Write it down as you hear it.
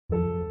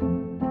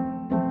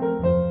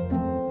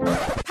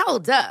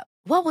Hold up.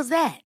 What was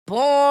that?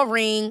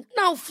 Boring.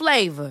 No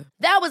flavor.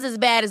 That was as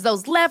bad as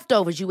those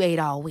leftovers you ate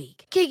all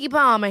week. Keke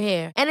Palmer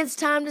here, and it's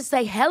time to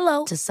say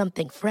hello to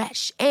something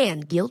fresh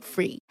and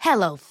guilt-free.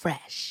 Hello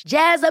Fresh.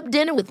 Jazz up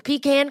dinner with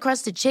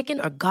pecan-crusted chicken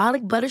or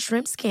garlic butter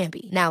shrimp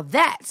scampi. Now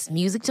that's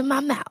music to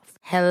my mouth.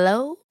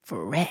 Hello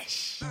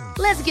Fresh.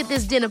 Let's get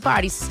this dinner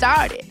party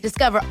started.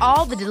 Discover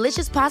all the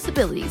delicious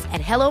possibilities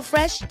at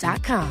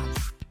hellofresh.com.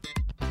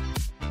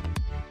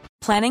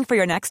 Planning for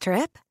your next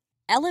trip?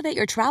 Elevate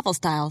your travel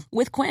style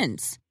with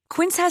Quince.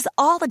 Quince has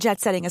all the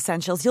jet-setting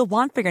essentials you'll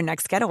want for your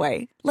next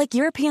getaway, like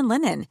European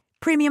linen,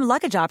 premium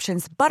luggage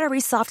options, buttery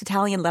soft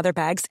Italian leather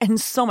bags,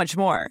 and so much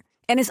more.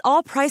 And is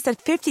all priced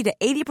at 50 to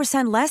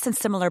 80% less than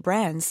similar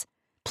brands.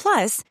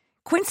 Plus,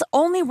 Quince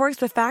only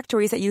works with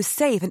factories that use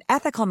safe and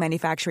ethical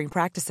manufacturing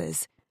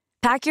practices.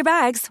 Pack your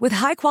bags with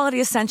high-quality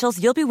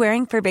essentials you'll be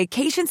wearing for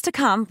vacations to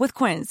come with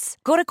Quince.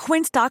 Go to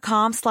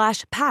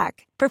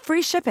quince.com/pack for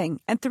free shipping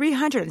and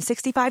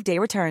 365-day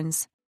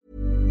returns.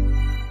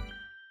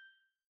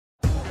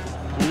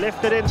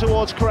 Lifted in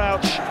towards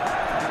Crouch.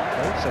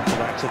 Centre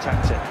backs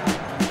attacked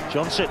it.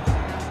 Johnson.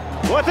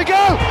 Worth a go!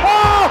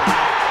 Oh!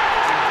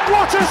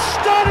 What a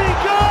stunning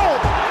goal!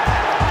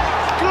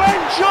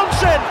 Glenn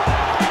Johnson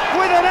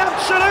with an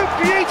absolute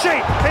beauty.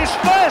 His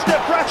first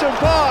at Pratton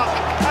Park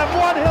and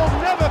one he'll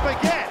never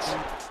forget.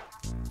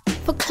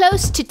 For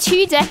close to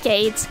 2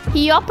 decades,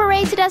 he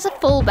operated as a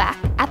fullback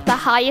at the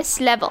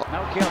highest level.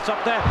 Melchiot's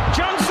up there.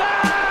 Johnson!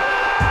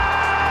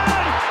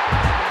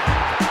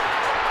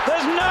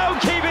 There's no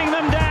keeping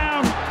them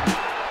down.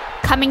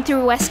 Coming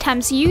through West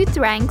Ham's youth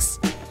ranks,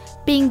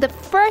 being the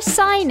first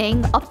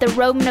signing of the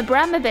Roman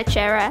Abramovich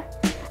era,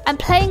 and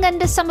playing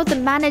under some of the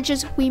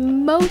managers we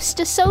most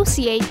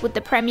associate with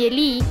the Premier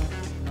League,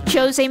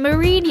 Jose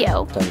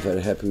Mourinho. I'm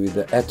very happy with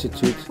the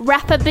attitude.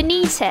 Rafa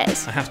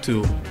Benitez. I have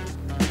to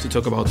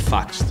talk about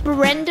facts.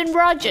 Brendan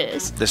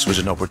Rodgers. This was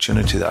an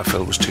opportunity that I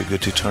felt was too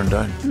good to turn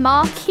down.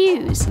 Mark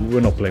Hughes.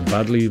 We're not playing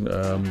badly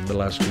the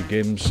last 2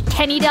 games.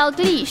 Kenny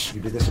Dalglish.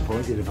 You'd be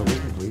disappointed if I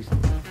wasn't, please.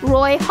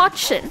 Roy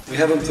Hodgson. We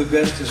haven't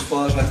progressed as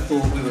far as I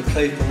thought we were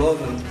capable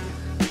of, and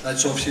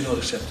that's obviously not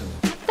acceptable.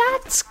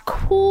 That's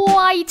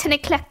quite an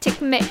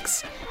eclectic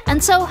mix.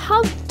 And so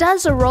how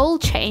does a role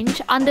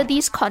change under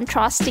these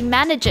contrasting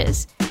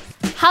managers?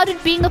 How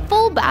did being a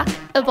fullback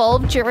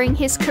evolve during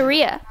his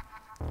career?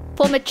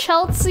 Former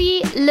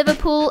Chelsea,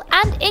 Liverpool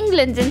and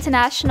England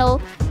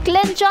international,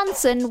 Glenn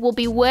Johnson will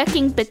be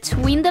working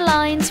between the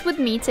lines with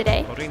me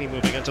today. Borini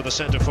moving into the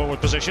centre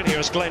forward position.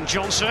 Here's Glenn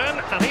Johnson,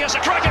 and he has a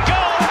cracking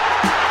goal!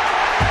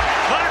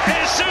 That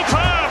is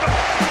superb!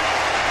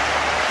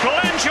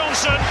 Glenn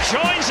Johnson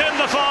joins in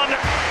the fun.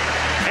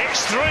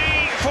 It's 3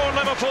 for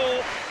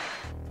Liverpool.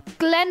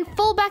 Glenn,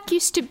 fullback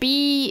used to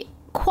be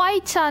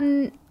quite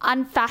an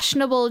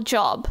unfashionable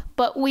job,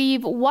 but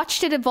we've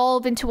watched it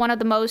evolve into one of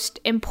the most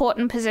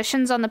important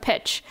positions on the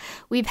pitch.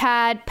 We've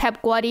had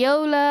Pep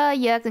Guardiola,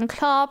 Jurgen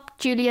Klopp,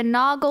 Julian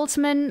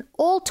Nagelsmann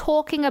all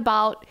talking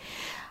about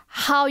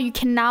how you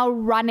can now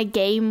run a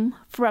game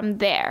from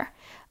there.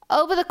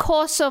 Over the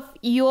course of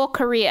your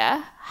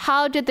career,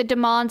 how did the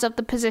demands of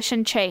the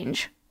position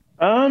change?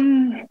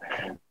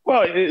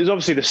 Well, it was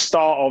obviously the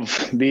start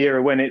of the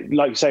era when it,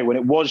 like you say, when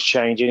it was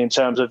changing in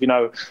terms of,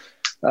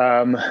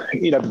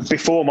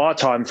 before my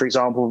time, for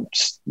example,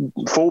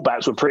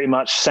 fullbacks were pretty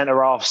much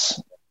centre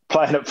halves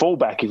playing at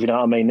fullback, if you know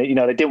what I mean. You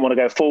know, they didn't want to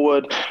go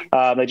forward;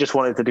 they just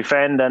wanted to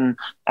defend, and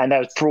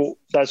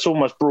that's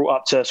almost brought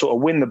up to sort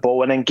of win the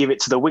ball and then give it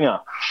to the winger.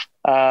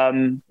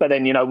 But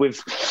then,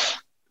 with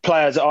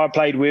players that I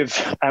played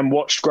with and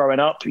watched growing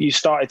up, you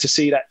started to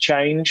see that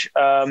change,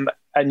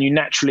 and you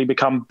naturally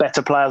become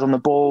better players on the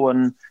ball,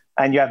 and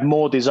you have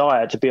more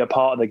desire to be a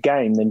part of the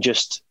game than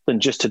just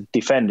to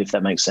defend, if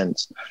that makes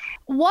sense.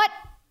 What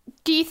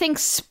do you think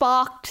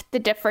sparked the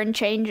different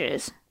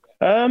changes?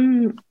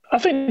 I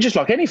think just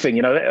like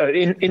anything,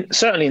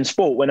 certainly in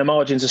sport, when the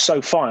margins are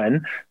so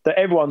fine that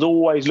everyone's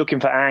always looking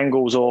for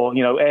angles or,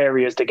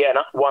 areas to get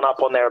one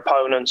up on their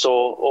opponents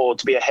or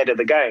to be ahead of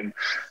the game.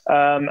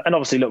 And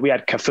obviously, look, we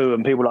had Cafu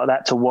and people like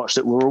that to watch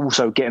that were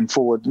also getting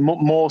forward,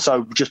 more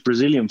so just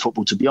Brazilian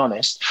football, to be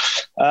honest.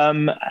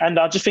 And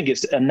I just think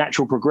it's a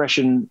natural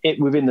progression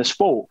within the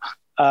sport.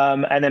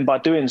 And then by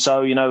doing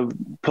so,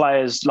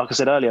 players, like I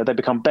said earlier, they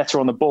become better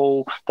on the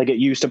ball. They get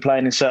used to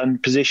playing in certain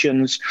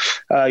positions.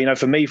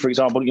 For me, for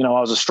example, I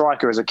was a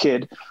striker as a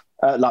kid,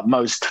 like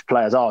most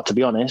players are, to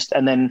be honest.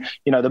 And then,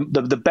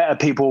 the better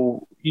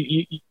people,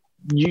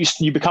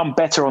 you become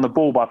better on the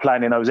ball by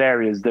playing in those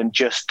areas than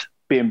just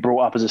being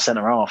brought up as a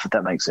centre half, if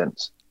that makes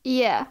sense.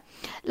 Yeah.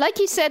 Like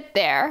you said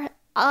there,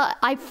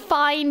 I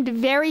find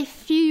very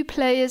few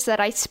players that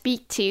I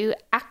speak to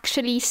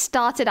actually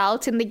started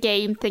out in the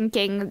game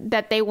thinking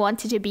that they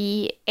wanted to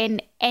be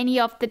in any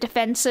of the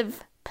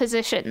defensive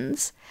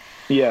positions.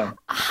 Yeah.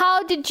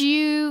 How did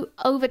you,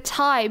 over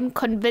time,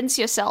 convince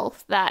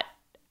yourself that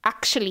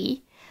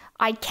actually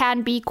I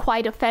can be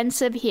quite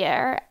offensive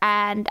here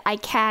and I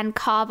can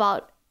carve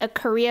out a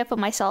career for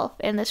myself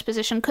in this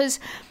position? Because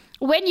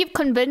when you've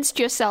convinced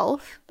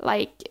yourself,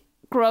 like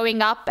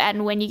growing up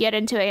and when you get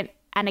into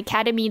an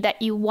academy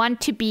that you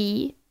want to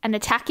be an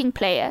attacking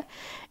player,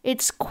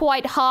 it's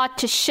quite hard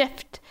to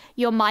shift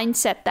your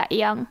mindset that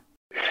young.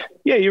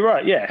 Yeah, you're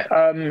right. Yeah,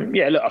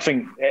 Look, I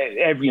think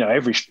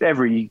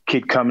every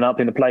kid coming up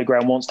in the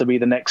playground wants to be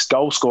the next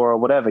goal scorer or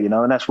whatever,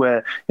 and that's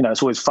where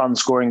it's always fun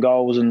scoring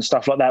goals and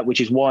stuff like that,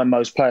 which is why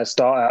most players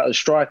start out as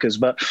strikers.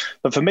 But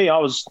for me, I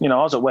was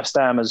at West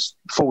Ham as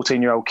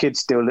 14-year-old kid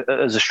still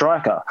as a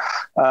striker,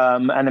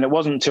 and then it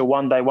wasn't until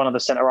one day one of the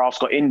centre halves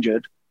got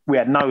injured. We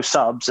had no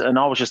subs, and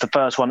I was just the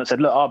first one that said,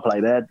 "Look, I'll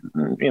play there,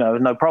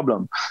 no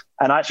problem."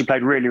 And I actually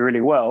played really, really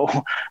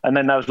well. And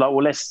then I was like,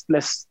 "Well,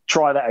 let's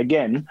try that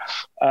again."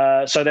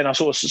 So then I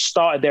sort of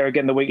started there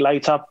again the week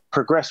later,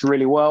 progressed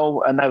really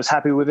well, and they was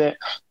happy with it.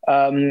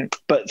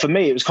 But for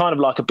me, it was kind of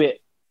like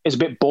it's a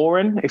bit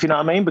boring, if you know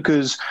what I mean,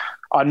 because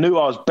I knew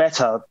I was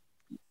better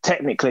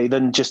technically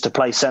than just to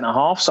play centre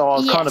half. So I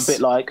was kind of a bit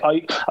like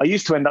I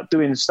used to end up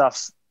doing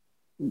stuff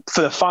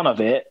for the fun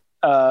of it.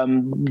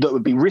 That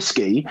would be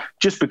risky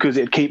just because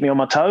it'd keep me on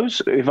my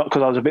toes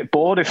because I was a bit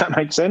bored, if that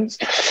makes sense.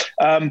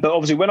 But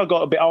obviously when I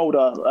got a bit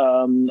older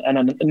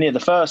and near the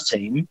first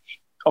team,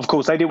 of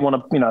course they didn't want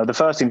to, the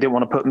first team didn't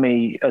want to put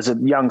me as a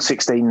young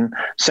 16,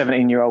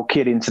 17-year-old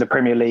kid into the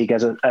Premier League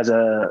as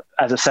a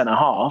centre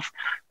half.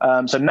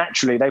 So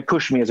naturally they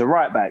pushed me as a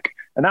right back.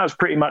 And that was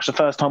pretty much the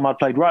first time I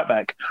played right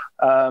back.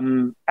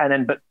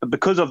 But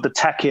because of the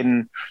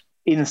tacking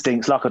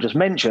instincts, like I just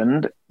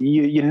mentioned,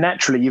 you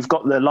naturally, you've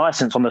got the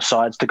license on the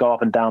sides to go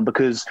up and down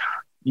because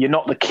you're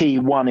not the key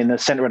one in the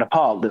centre of the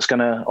park that's going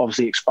to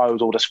obviously expose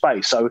all the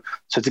space. So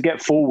to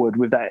get forward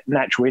with that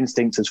natural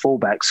instincts as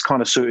fullbacks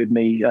kind of suited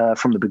me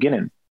from the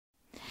beginning.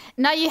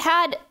 Now, you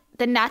had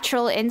the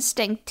natural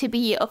instinct to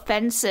be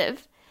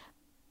offensive,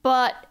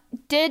 but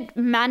did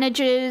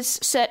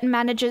certain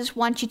managers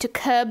want you to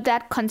curb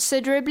that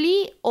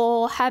considerably,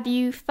 or have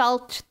you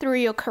felt through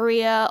your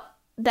career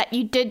that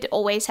you did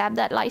always have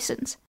that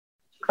license?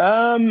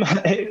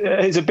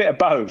 It's a bit of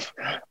both.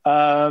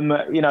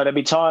 There'd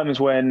be times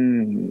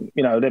when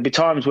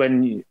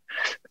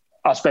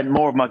I spent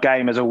more of my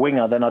game as a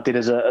winger than I did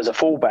as a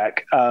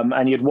fullback.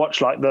 And you'd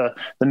watch like the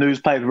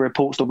newspaper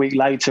reports the week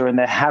later, and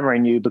they're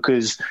hammering you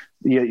because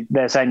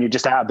they're saying you're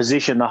just out of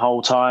position the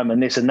whole time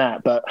and this and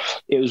that. But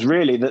it was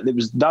really that it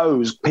was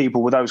those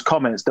people with those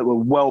comments that were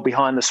well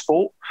behind the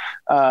sport,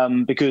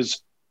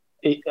 because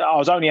I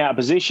was only out of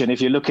position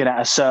if you're looking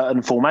at a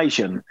certain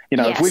formation.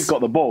 If we've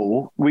got the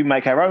ball, we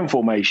make our own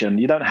formation.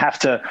 You don't have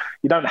to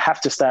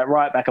stay at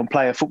right back and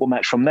play a football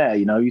match from there.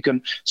 You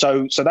can.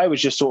 So they was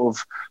just sort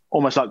of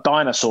almost like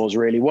dinosaurs,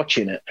 really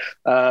watching it.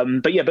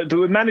 But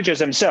with managers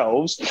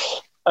themselves,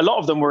 a lot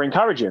of them were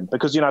encouraging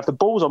because if the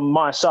ball's on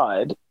my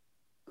side,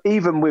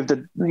 even with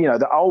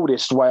the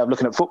oldest way of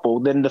looking at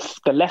football, then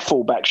the left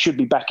fullback should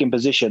be back in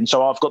position.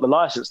 So I've got the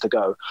license to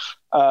go.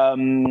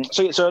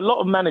 So a lot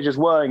of managers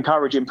were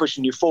encouraging,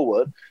 pushing you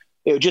forward.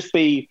 It would just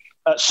be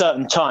at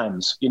certain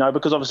times,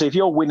 because obviously if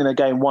you're winning a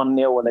game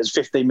 1-0 and there's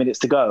 15 minutes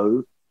to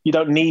go, you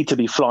don't need to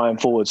be flying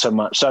forward so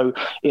much. So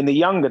in the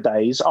younger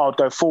days, I'd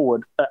go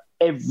forward at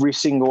every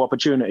single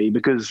opportunity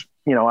because,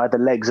 I had the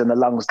legs and the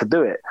lungs to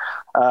do it.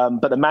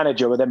 But the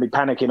manager would then be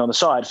panicking on the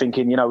side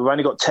thinking, we've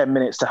only got 10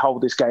 minutes to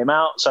hold this game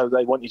out. So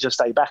they want you to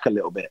stay back a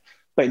little bit.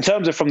 But in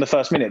terms of from the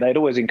first minute, they'd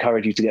always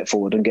encourage you to get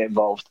forward and get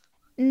involved.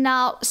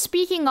 Now,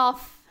 speaking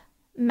of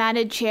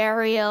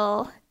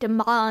managerial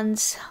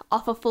demands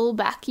of a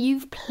fullback,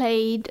 you've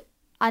played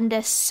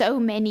under so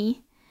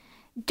many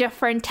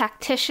different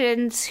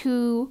tacticians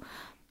who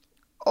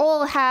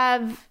all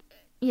have,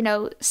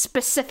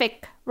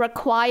 specific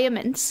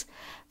requirements.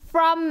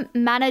 From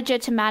manager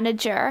to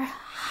manager,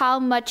 how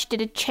much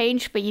did it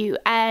change for you,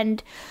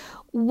 and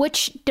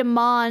which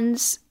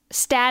demands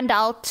stand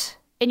out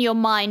in your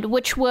mind?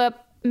 Which were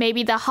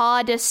maybe the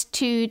hardest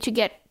to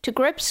get to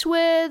grips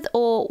with,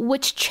 or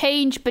which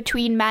change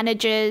between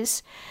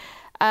managers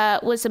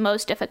was the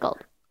most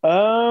difficult?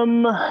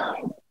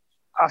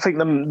 I think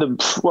the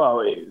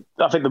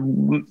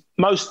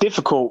most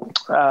difficult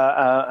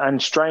and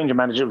stranger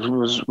manager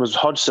was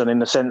Hodgson, in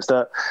the sense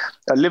that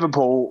at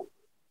Liverpool,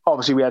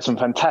 obviously we had some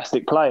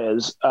fantastic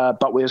players,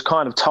 but we was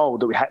kind of told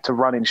that we had to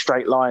run in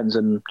straight lines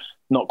and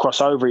not cross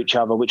over each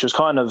other, which was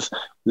kind of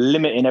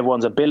limiting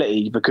everyone's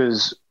ability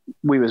because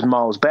we was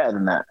miles better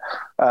than that.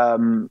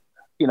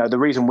 The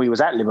reason we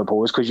was at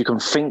Liverpool is because you can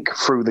think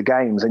through the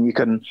games and you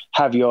can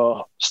have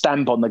your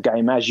stamp on the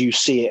game as you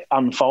see it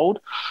unfold.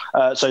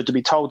 So to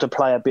be told to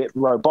play a bit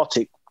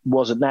robotic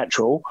wasn't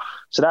natural.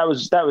 So that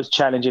was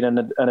challenging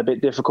and a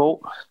bit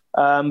difficult.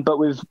 But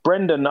with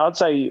Brendan, I'd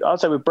say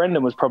with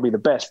Brendan was probably the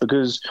best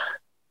because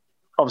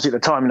obviously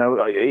at the time,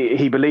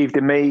 he believed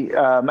in me.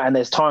 And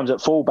there's times at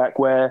fullback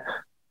where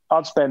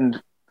I'd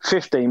spend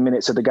 15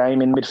 minutes of the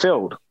game in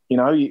midfield,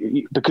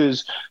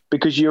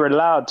 because you're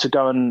allowed to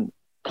go and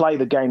play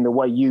the game the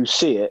way you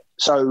see it.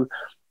 So,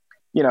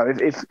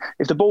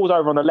 if the ball's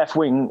over on the left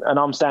wing and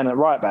I'm standing at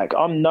right back,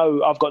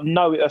 I've got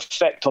no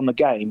effect on the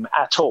game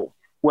at all.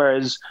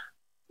 Whereas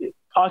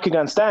I can go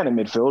and stand in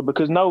midfield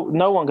because no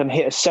one can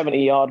hit a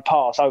 70-yard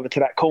pass over to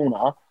that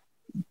corner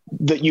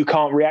that you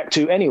can't react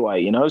to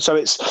anyway, you know? So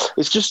it's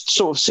just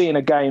sort of seeing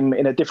a game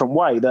in a different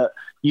way, that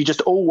you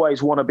just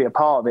always want to be a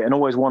part of it and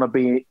always want to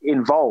be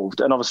involved.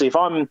 And obviously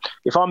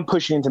if I'm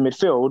pushing into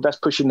midfield, that's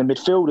pushing the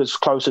midfielders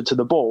closer to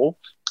the ball,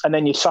 and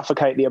then you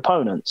suffocate the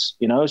opponents,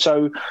 you know?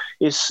 So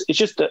it's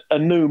just a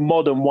new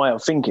modern way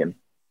of thinking.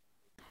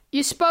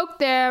 You spoke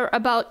there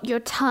about your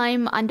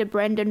time under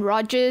Brendan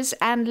Rodgers,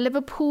 and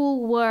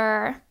Liverpool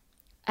were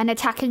an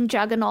attacking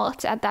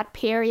juggernaut at that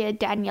period.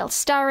 Daniel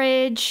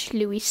Sturridge,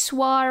 Luis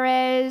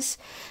Suarez,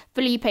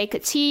 Felipe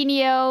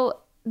Coutinho.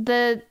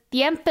 The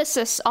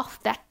emphasis of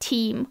that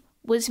team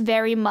was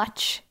very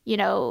much, you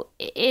know,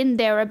 in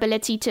their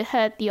ability to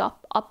hurt the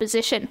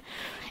opposition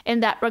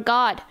in that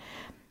regard.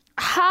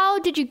 How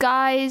did you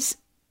guys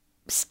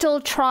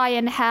still try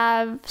and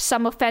have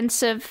some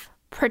offensive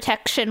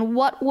protection?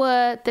 What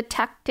were the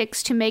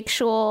tactics to make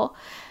sure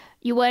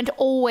you weren't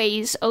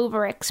always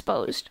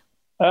overexposed?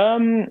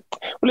 Well,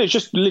 it's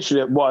just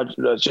literally what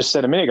I just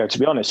said a minute ago, to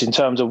be honest, in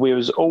terms of we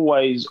was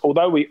always,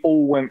 although we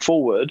all went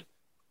forward,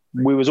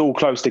 we was all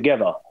close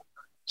together.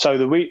 So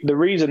the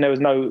reason there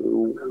was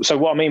no... So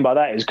what I mean by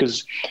that is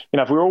because, you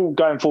know, if we're all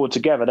going forward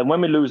together, then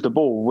when we lose the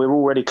ball, we're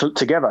already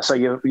together. So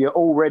you're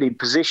already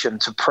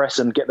positioned to press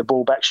and get the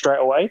ball back straight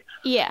away.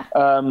 Yeah.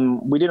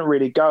 We didn't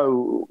really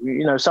go...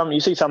 You know, you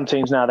see some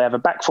teams now, they have a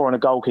back four and a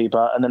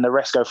goalkeeper, and then the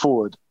rest go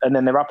forward. And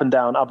then they're up and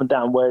down,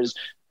 whereas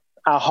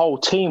our whole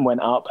team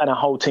went up and our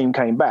whole team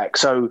came back.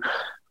 So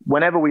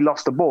whenever we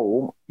lost the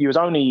ball, you was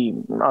only,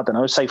 I don't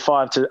know, say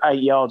 5 to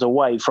 8 yards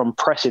away from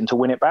pressing to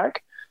win it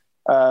back.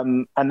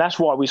 And that's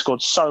why we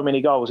scored so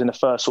many goals in the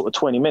first sort of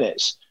 20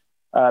 minutes.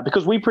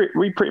 Because we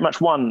pretty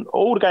much won,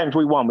 all the games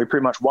we won, we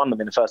pretty much won them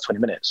in the first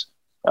 20 minutes.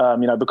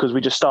 You know, because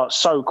we just start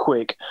so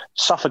quick,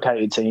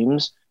 suffocated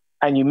teams.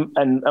 And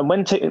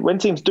when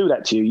teams do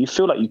that to you, you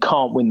feel like you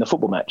can't win the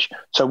football match.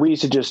 So we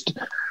used to just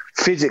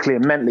physically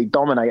and mentally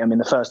dominate them in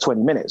the first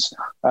 20 minutes.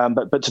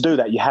 But to do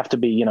that, you have to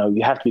be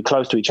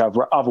close to each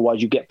other.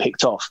 Otherwise, you get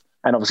picked off.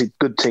 And obviously,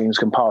 good teams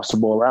can pass the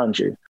ball around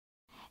you.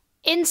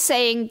 In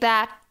saying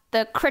that,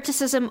 the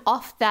criticism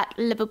of that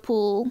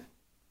Liverpool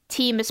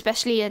team,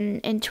 especially in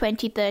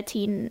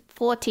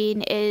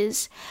 2013-14,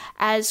 is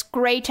as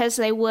great as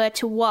they were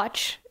to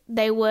watch,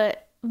 they were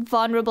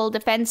vulnerable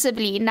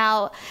defensively.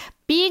 Now,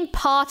 being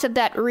part of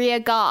that rear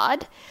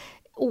guard,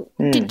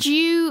 did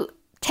you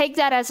take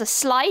that as a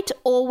slight,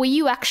 or were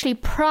you actually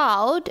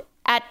proud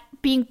at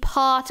being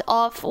part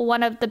of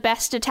one of the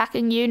best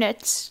attacking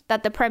units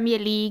that the Premier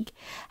League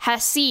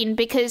has seen?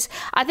 Because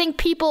I think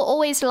people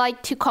always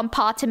like to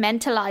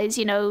compartmentalize,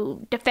 you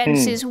know,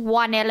 defense is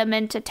one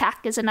element,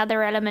 attack is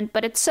another element,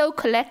 but it's so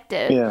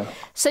collective. Yeah.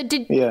 So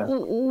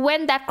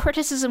when that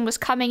criticism was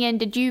coming in,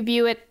 did you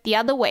view it the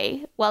other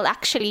way? Well,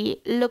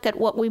 actually, look at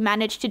what we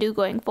managed to do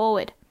going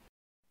forward.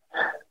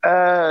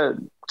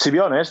 To be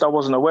honest, I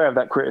wasn't aware of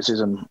that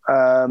criticism.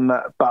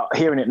 But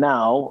hearing it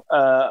now,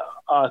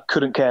 I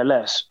couldn't care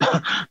less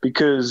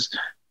because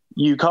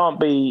you can't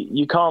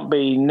be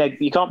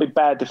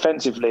bad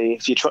defensively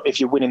if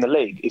you're winning the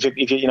league.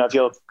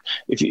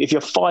 If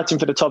you're fighting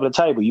for the top of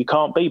the table, you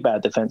can't be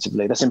bad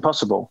defensively. That's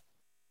impossible.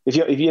 If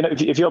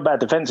you're bad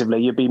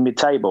defensively, you'd be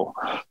mid-table.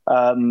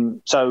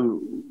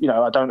 So you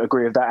know, I don't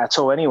agree with that at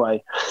all.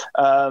 Anyway,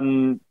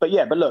 but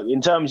look,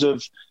 in terms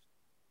of,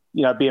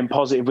 you know, being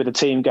positive with the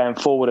team going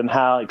forward and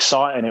how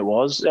exciting it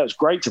was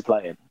great to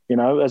play in. You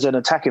know, as an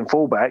attacking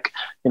fullback,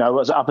 you know,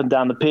 as up and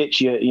down the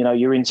pitch, you're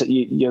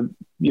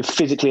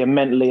physically and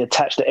mentally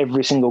attached to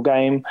every single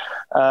game,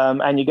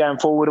 and you're going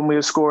forward. And we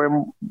were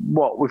scoring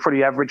we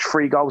probably averaged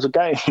 3 goals a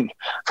game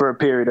for a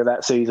period of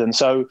that season.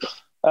 So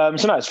no,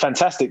 it's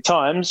fantastic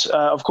times.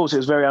 Of course, it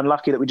was very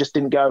unlucky that we just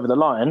didn't go over the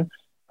line.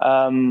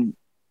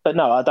 But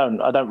no, I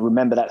don't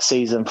remember that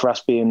season for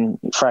us being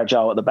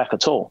fragile at the back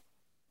at all.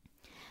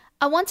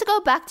 I want to go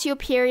back to your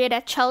period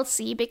at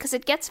Chelsea because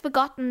it gets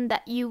forgotten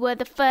that you were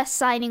the first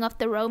signing of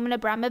the Roman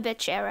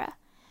Abramovich era.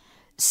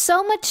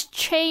 So much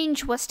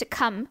change was to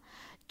come.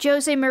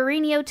 Jose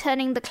Mourinho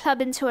turning the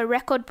club into a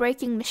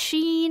record-breaking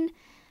machine.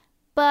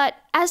 But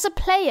as a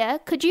player,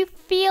 could you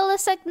feel a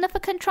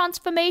significant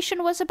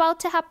transformation was about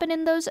to happen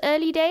in those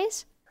early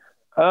days?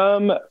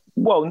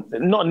 Well,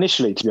 not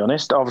initially, to be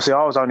honest. Obviously,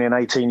 I was only an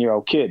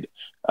 18-year-old kid.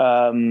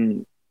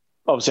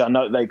 Obviously, I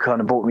know they kind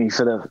of bought me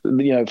for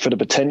the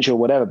potential,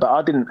 whatever. But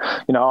I didn't,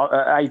 you know,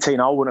 at 18,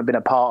 I wouldn't have been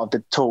a part of the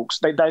talks.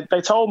 They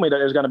told me that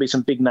there was going to be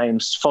some big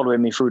names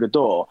following me through the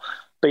door.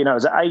 But, you know,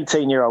 as an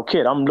 18-year-old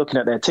kid, I'm looking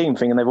at their team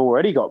thinking they've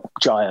already got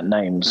giant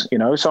names, you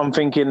know. So I'm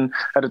thinking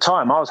at the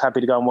time, I was happy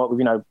to go and work with,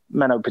 you know,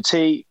 Mano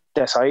Petit,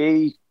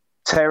 Desailly,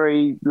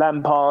 Terry,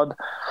 Lampard,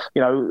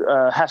 you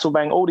know,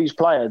 Hasselbank, all these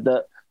players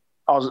that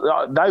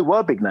they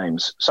were big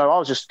names. So I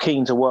was just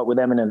keen to work with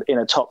them in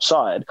a top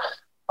side.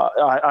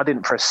 I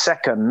didn't for a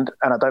second,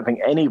 and I don't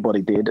think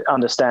anybody did,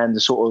 understand the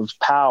sort of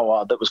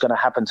power that was going to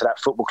happen to that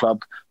football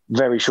club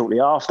very shortly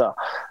after.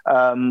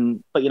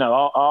 But, you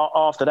know,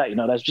 after that, you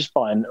know, they was just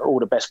buying all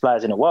the best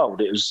players in the world.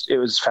 It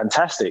was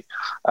fantastic.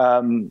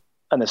 And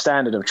the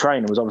standard of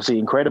training was obviously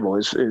incredible.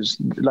 It was,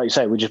 like you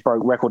say, we just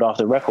broke record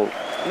after record.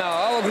 No,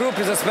 our group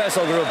is a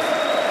special group.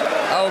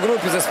 our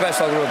group is a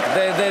special group.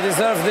 They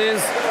deserve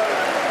this.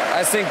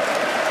 I think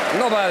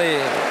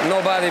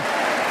nobody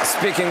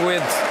speaking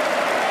with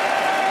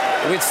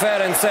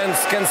fair and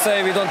sense can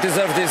say we don't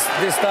deserve this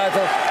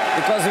title,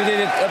 because we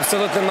did it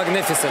absolutely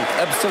magnificent.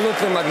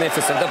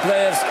 The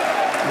players,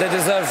 they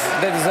deserve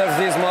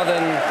this more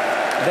than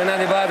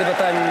anybody.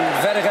 But I'm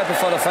very happy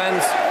for the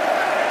fans,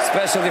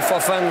 especially for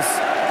fans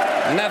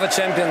never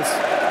champions,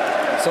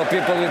 so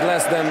people with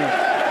less than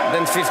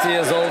 50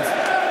 years old.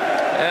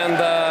 And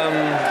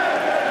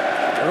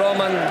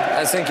Roman,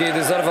 I think he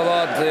deserves a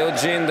lot.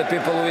 Eugene, the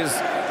people with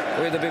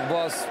the big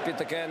boss,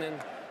 Peter Cannon.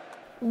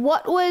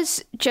 What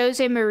was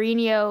Jose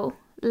Mourinho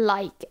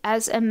like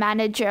as a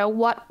manager?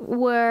 What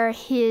were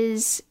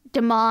his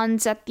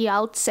demands at the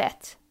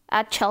outset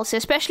at Chelsea,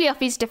 especially of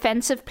his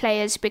defensive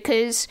players?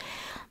 Because,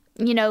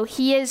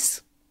 he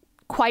is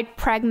quite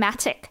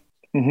pragmatic.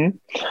 Mm-hmm.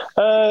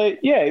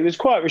 He was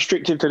quite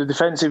restrictive to the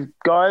defensive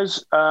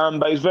guys,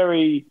 but he was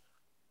very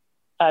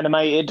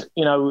animated.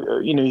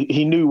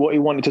 He knew what he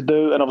wanted to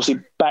do, and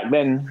obviously back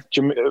then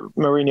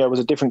Mourinho was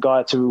a different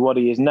guy to what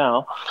he is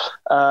now.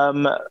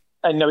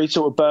 And he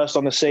sort of burst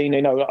on the scene.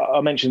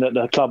 I mentioned that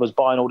the club was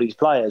buying all these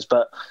players,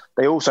 but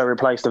they also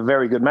replaced a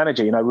very good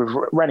manager. With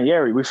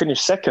Ranieri, we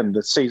finished second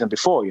the season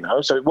before.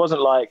 So it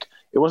wasn't like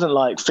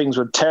things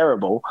were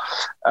terrible.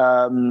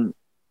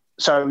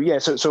 So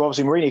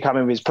obviously Mourinho came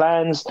in with his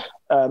plans.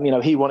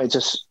 He wanted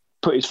to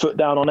put his foot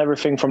down on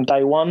everything from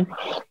day one,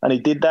 and he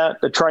did that.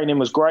 The training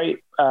was great.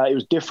 It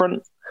was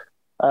different,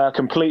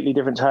 completely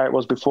different to how it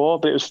was before,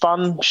 but it was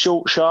fun,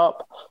 short,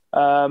 sharp,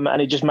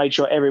 and he just made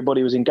sure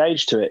everybody was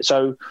engaged to it.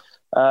 So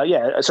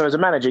as a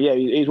manager,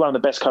 he's one of the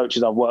best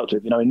coaches I've worked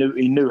with. He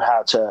knew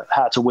how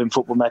to win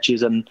football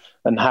matches and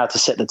how to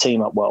set the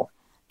team up well.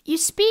 You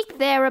speak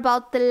there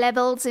about the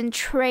levels in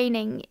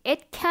training.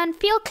 It can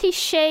feel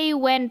cliche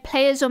when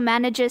players or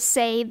managers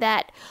say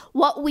that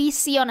what we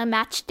see on a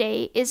match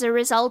day is a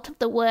result of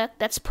the work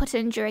that's put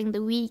in during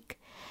the week.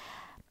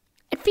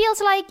 It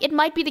feels like it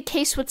might be the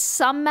case with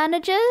some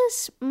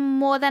managers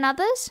more than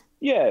others.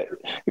 Yeah,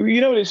 you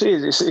know what it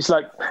is? It's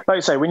like you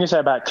say, when you say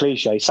about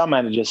cliche, some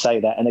managers say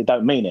that and they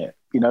don't mean it.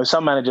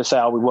 Some managers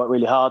say, we worked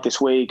really hard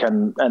this week,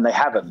 and they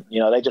haven't.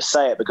 They just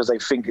say it because they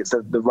think it's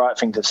the right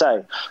thing to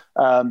say.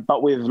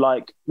 But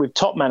with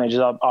top managers,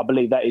 I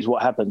believe that is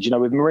what happens.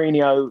 With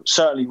Mourinho,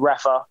 certainly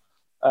Rafa,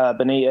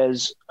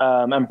 Benitez,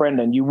 and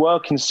Brendan, you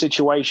work in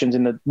situations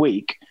in the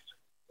week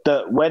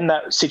that when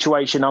that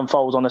situation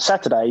unfolds on a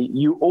Saturday,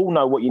 you all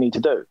know what you need to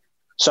do.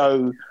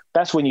 So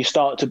that's when you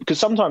start to, because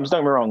sometimes,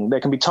 don't get me wrong,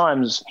 there can be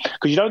times,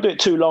 because you don't do it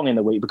too long in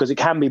the week, because it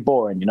can be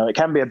boring. It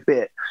can be a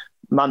bit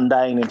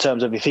mundane in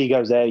terms of if he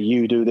goes there,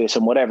 you do this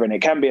and whatever, and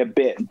it can be a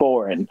bit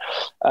boring,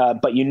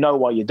 but you know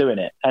why you're doing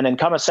it. And then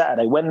come a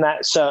Saturday, when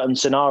that certain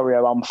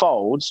scenario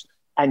unfolds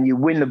and you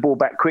win the ball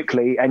back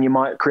quickly and you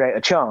might create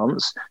a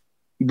chance,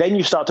 then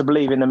you start to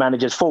believe in the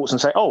manager's thoughts and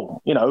say,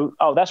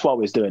 that's why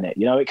we're doing it.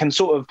 It can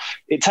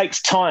it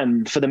takes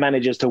time for the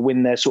managers to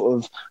win their sort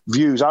of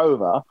views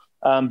over.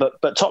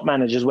 But top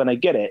managers, when they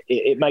get it,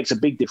 it makes a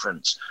big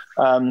difference.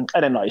 And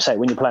then, like you say,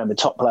 when you're playing with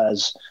top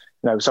players,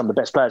 some of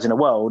the best players in the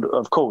world,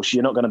 of course,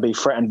 you're not going to be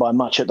threatened by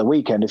much at the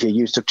weekend if you're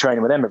used to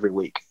training with them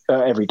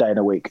every day in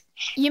a week.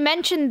 You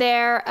mentioned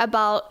there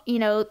about,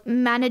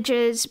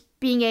 managers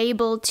being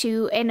able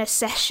to, in a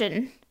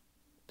session,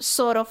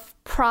 sort of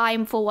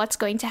prime for what's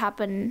going to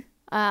happen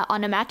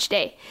on a match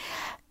day.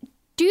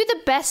 Do the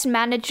best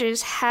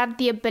managers have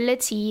the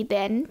ability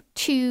then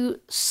to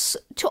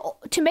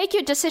make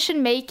your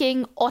decision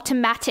making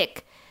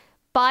automatic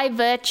by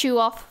virtue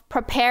of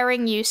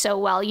preparing you so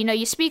well?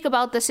 You speak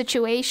about the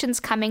situations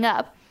coming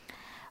up,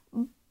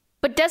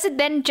 but does it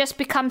then just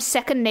become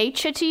second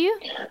nature to you?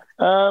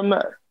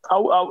 I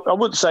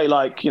would say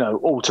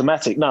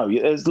automatic. No,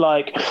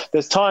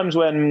 there's times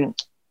when,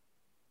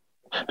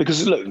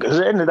 because at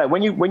the end of the day,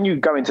 when you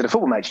go into the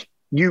football match,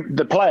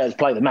 the players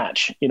play the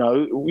match.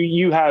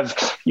 You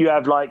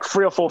have like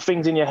 3 or 4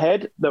 things in your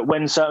head that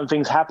when certain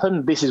things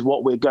happen, this is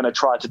what we're going to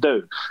try to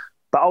do.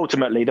 But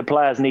ultimately, the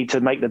players need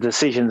to make the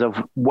decisions of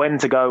when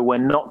to go,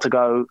 when not to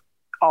go.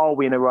 Are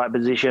we in the right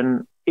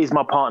position? Is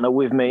my partner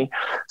with me?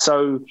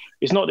 So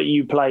it's not that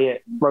you play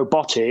it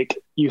robotic.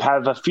 You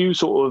have a few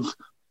sort of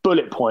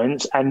bullet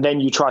points, and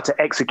then you try to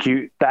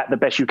execute that the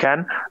best you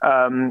can.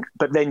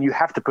 But then you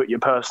have to put your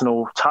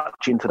personal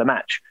touch into the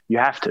match. You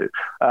have to.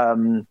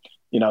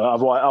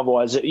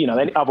 Otherwise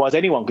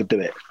anyone could do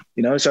it.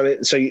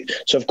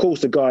 So of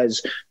course the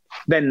guys.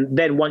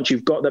 Then once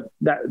you've got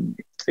that,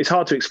 it's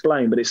hard to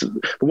explain, but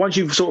once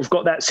you've sort of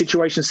got that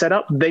situation set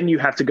up, then you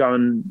have to go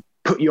and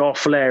put your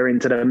flair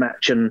into the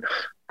match and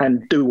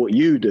do what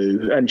you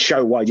do and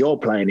show why you're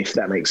playing, if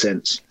that makes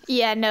sense.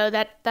 Yeah, no,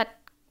 that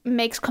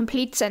makes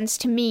complete sense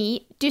to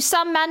me. Do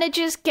some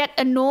managers get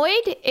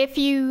annoyed if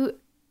you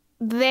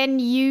then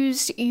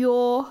use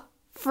your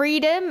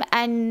freedom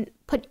and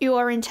put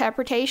your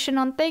interpretation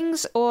on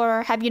things,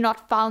 or have you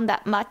not found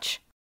that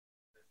much?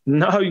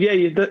 No,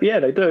 they do.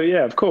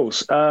 Yeah, of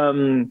course.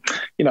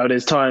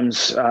 There's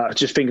times,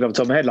 just thinking off the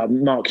top of my head, like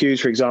Mark Hughes,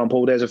 for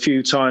example, there's a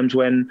few times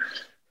when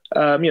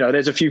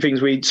There's a few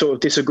things we sort of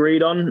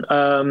disagreed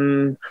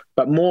on,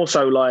 but more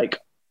so like,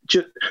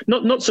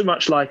 not so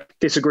much like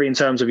disagree in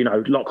terms of,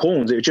 lock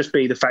horns. It would just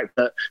be the fact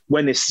that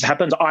when this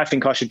happens, I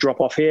think I should drop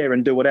off here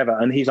and do whatever.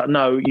 And he's like,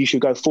 no, you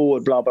should go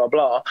forward, blah, blah,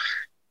 blah.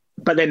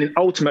 But then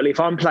ultimately, if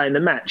I'm playing the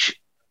match,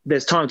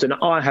 there's times when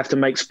I have to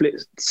make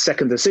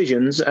split-second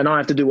decisions and I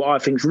have to do what I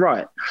think's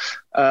right.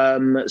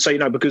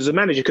 Because the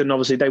manager can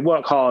obviously, they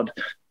work hard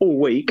all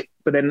week,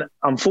 but then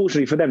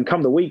unfortunately for them,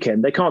 come the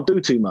weekend, they can't do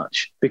too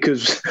much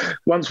because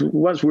once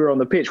we're on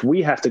the pitch,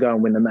 we have to go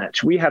and win the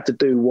match. We have to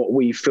do what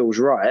we feel's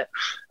right.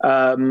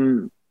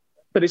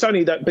 But it's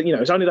only that. But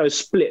it's only those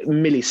split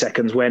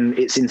milliseconds when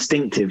it's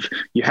instinctive.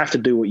 You have to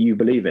do what you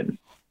believe in.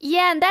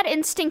 Yeah, and that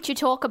instinct you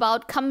talk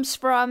about comes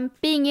from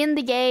being in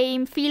the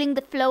game, feeling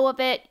the flow of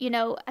it.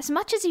 As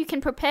much as you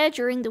can prepare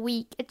during the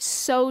week, it's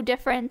so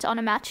different on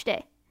a match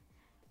day.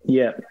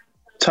 Yeah,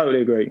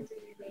 totally agree.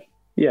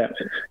 Yeah,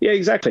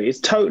 exactly. It's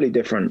totally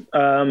different.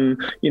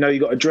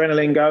 You've got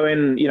adrenaline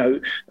going.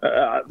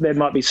 There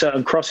might be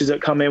certain crosses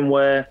that come in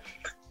where,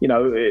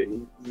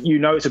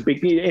 it's a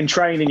big, in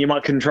training, you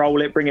might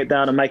control it, bring it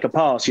down and make a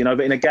pass,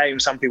 but in a game,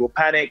 some people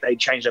panic, they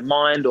change their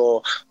mind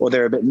or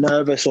they're a bit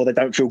nervous or they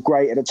don't feel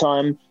great at the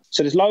time.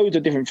 So there's loads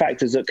of different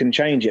factors that can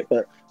change it.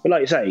 But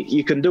like you say,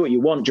 you can do what you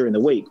want during the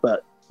week,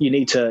 but you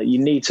need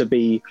to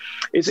be,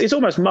 it's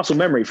almost muscle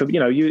memory for,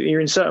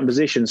 you're in certain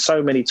positions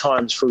so many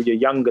times through your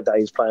younger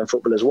days playing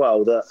football as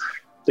well, that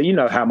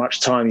how much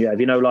time you have,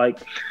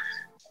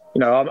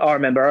 I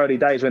remember early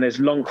days when there's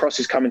long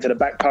crosses coming to the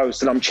back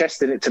post and I'm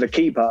chesting it to the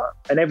keeper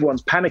and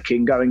everyone's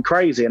panicking, going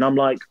crazy. And I'm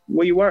like,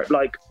 well, you weren't,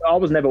 like, I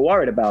was never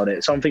worried about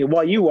it. So I'm thinking, why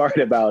are you worried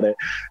about it?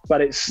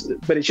 But it's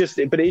just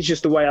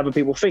the way other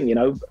people think,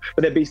 But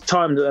there'd be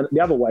times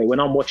the other way when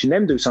I'm watching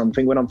them do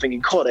something, when I'm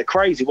thinking, God, they're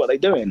crazy. What are they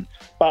doing?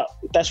 But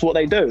that's what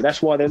they do.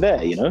 That's why they're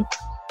there,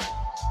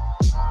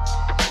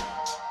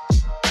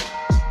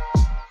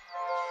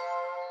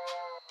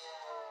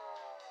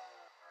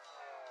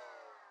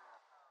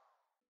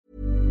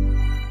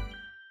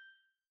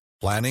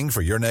 Planning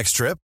for your next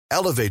trip?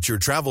 Elevate your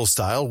travel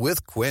style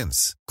with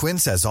Quince.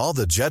 Quince has all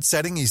the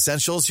jet-setting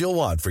essentials you'll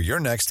want for your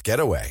next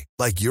getaway,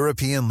 like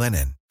European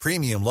linen,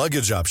 premium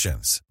luggage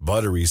options,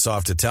 buttery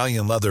soft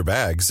Italian leather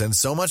bags, and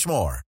so much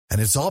more.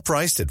 And it's all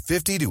priced at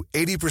 50 to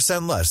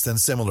 80% less than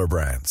similar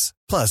brands.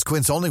 Plus,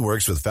 Quince only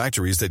works with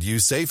factories that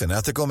use safe and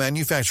ethical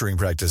manufacturing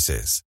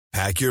practices.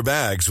 Pack your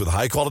bags with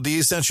high-quality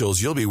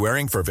essentials you'll be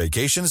wearing for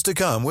vacations to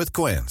come with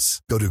Quince.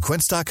 Go to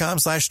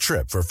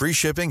quince.com/trip for free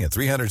shipping and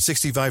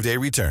 365-day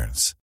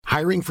returns.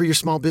 Hiring for your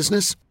small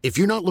business? If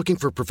you're not looking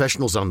for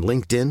professionals on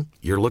LinkedIn,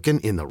 you're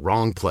looking in the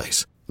wrong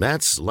place.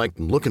 That's like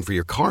looking for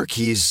your car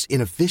keys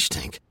in a fish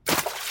tank.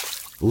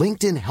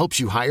 LinkedIn helps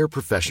you hire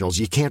professionals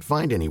you can't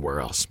find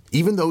anywhere else,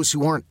 even those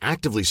who aren't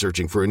actively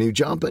searching for a new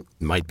job but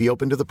might be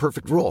open to the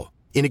perfect role.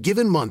 In a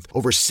given month,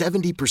 over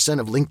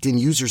 70% of LinkedIn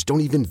users don't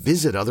even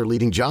visit other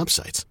leading job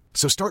sites.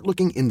 So start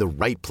looking in the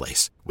right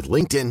place. With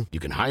LinkedIn, you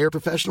can hire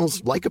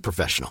professionals like a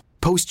professional.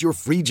 Post your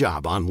free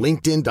job on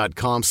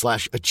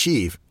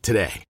linkedin.com/achieve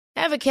today.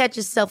 Ever catch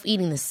yourself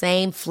eating the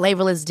same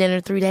flavorless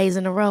dinner 3 days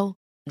in a row?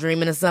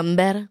 Dreaming of something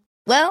better?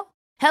 Well,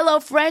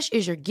 HelloFresh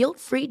is your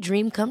guilt-free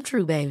dream come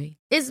true, baby.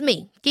 It's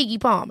me, Keke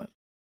Palmer.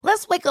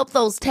 Let's wake up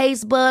those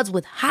taste buds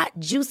with hot,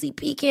 juicy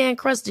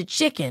pecan-crusted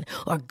chicken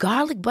or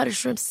garlic butter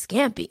shrimp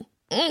scampi.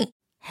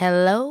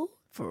 Hello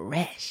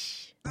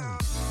Fresh.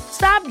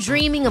 Stop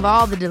dreaming of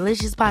all the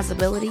delicious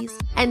possibilities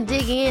and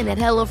dig in at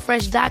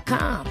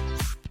HelloFresh.com.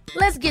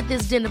 Let's get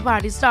this dinner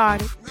party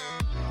started.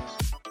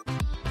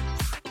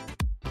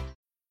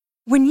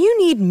 When you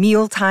need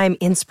mealtime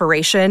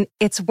inspiration,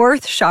 it's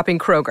worth shopping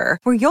Kroger,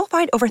 where you'll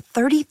find over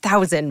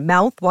 30,000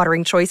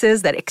 mouth-watering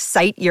choices that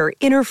excite your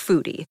inner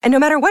foodie. And no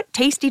matter what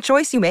tasty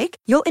choice you make,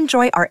 you'll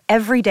enjoy our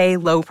everyday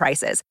low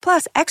prices,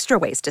 plus extra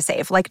ways to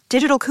save, like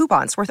digital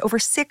coupons worth over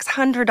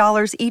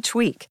 $600 each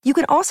week. You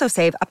can also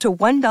save up to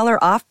 $1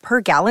 off per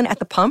gallon at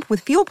the pump with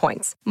fuel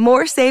points.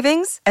 More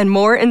savings and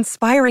more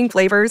inspiring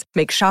flavors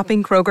make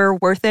shopping Kroger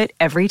worth it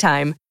every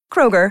time.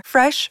 Kroger,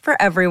 fresh for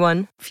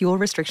everyone. Fuel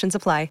restrictions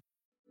apply.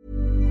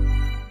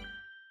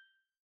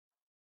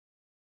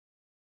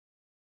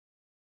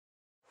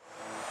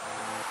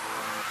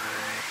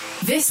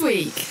 This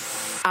week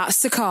at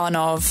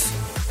Stakhanov.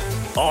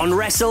 On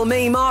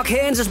WrestleMe, Mark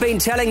Haynes has been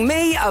telling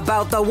me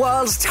about the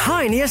world's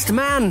tiniest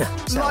man.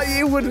 Like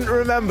you wouldn't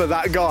remember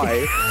that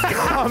guy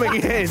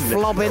coming in.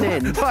 Flobbing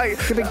in.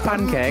 Like a big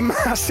pancake.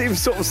 Massive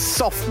sort of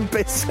soft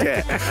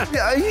biscuit.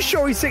 Are you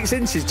sure he's 6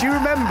 inches? Do you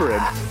remember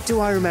him? Do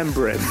I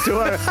remember him?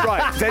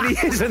 Right, then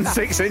he isn't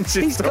 6 inches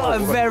He's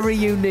got a very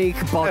unique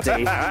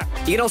body.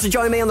 You can also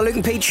join me on the Luke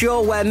and Pete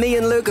Show, where me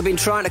and Luke have been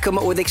trying to come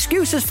up with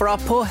excuses for our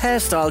poor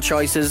hairstyle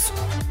choices.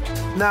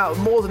 Now,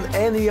 more than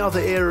any other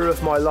era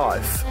of my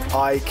life,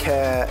 I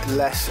care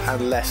less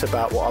and less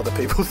about what other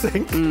people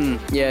think.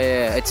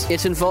 Yeah.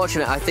 It's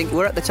unfortunate. I think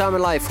we're at the time of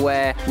life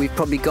where we've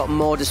probably got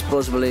more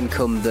disposable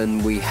income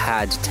than we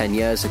had 10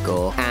 years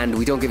ago, and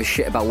we don't give a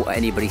shit about what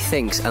anybody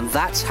thinks, and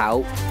that's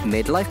how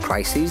midlife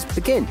crises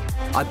begin.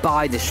 I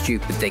buy this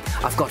stupid thing.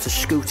 I've got a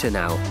scooter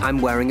now. I'm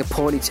wearing a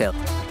ponytail.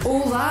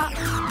 All that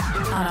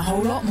and a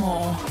whole lot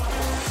more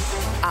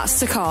at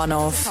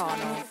Stakhanov.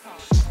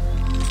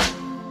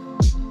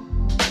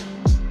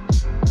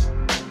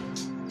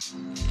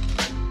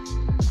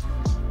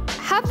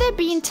 Have there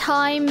been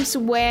times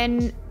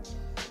when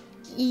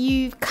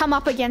you've come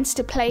up against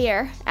a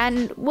player,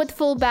 and with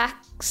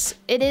fullbacks,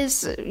 it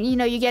is,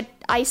 you get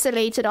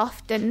isolated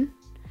often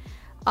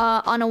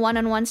on a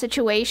one-on-one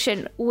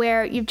situation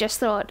where you've just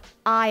thought,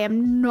 I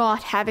am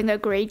not having a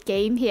great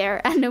game here,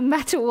 and no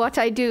matter what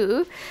I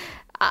do,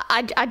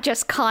 I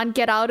just can't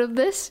get out of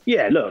this?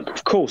 Yeah, look,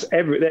 of course,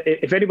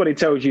 if anybody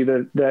tells you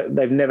that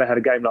they've never had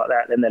a game like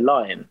that, then they're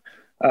lying.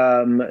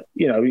 Look,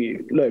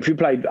 if you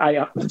played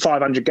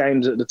 500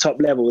 games at the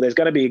top level, there's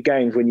going to be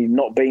games when you've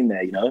not been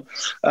there,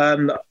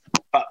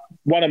 But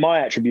one of my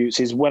attributes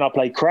is when I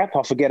play crap,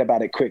 I forget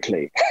about it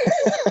quickly.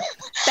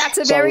 That's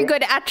a very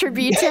good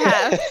attribute to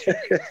have.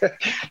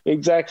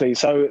 Exactly.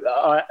 So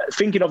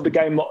thinking of the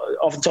game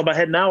off the top of my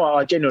head now,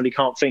 I genuinely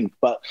can't think.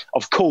 But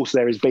of course,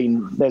 there would have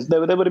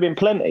been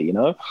plenty,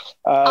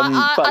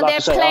 Are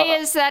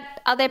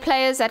there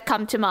players that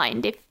come to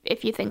mind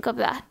if you think of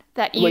that?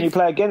 When you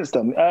play against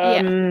them,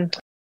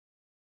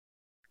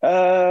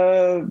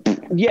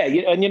 yeah,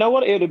 and you know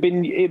what? It'd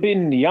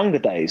been younger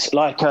days.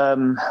 Like I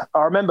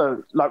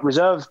remember, like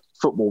reserve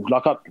football.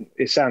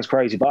 It sounds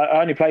crazy, but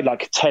I only played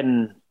about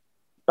 10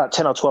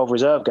 or 12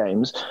 reserve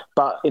games.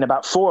 But in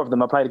about 4 of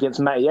them, I played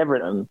against Matty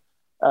Everton.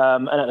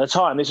 And at the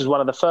time, this was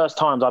one of the first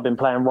times I've been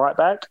playing right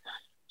back.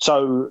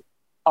 So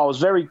I was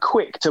very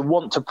quick to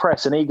want to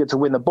press and eager to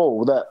win the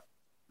ball. That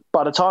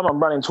by the time I'm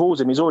running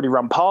towards him, he's already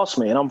run past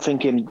me. And I'm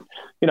thinking,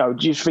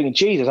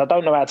 Jesus, I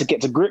don't know how to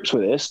get to grips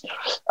with this.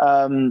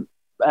 And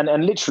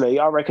literally,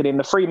 I reckon in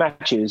the 3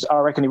 matches,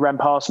 he ran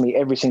past me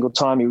every single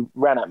time he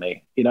ran at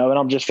me, and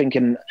I'm just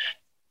thinking,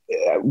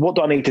 what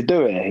do I need to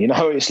do here?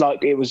 It's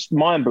like, it was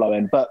mind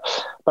blowing. But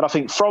I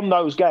think from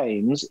those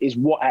games is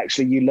what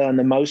actually you learn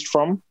the most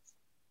from.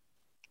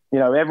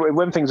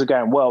 When things are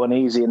going well and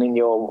easy and in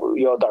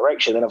your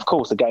direction, then of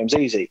course the game's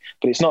easy.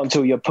 But it's not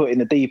until you're put in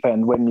the deep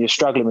end when you're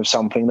struggling with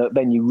something that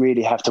then you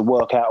really have to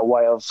work out a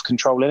way of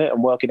controlling it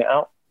and working it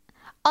out.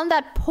 On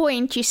that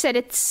point, you said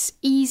it's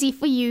easy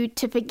for you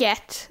to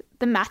forget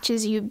the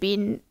matches you've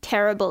been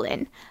terrible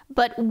in.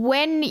 But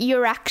when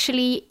you're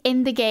actually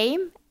in the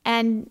game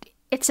and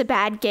it's a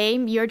bad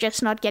game, you're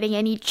just not getting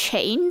any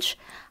change,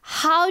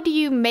 how do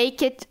you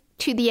make it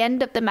to the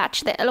end of the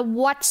match?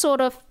 What sort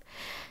of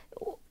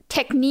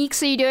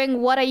techniques are you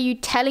doing? What are you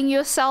telling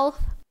yourself?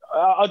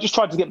 I just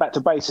tried to get back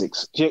to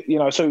basics.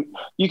 So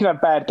you can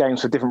have bad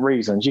games for different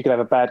reasons. You can have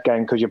a bad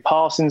game because your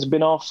passing's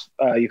been off,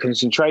 your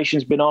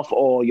concentration's been off,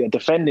 or your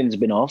defending's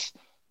been off.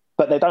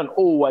 But they don't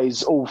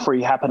always all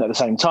 3 happen at the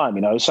same time,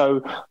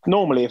 So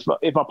normally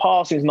if my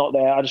passing's not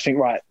there, I just think,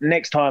 right,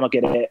 next time I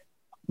get it,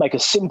 make a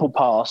simple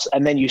pass,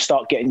 and then you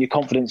start getting your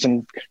confidence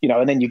and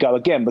then you go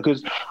again.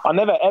 Because I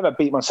never, ever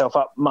beat myself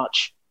up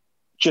much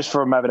just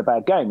from having a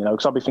bad game,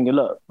 because I'll be thinking,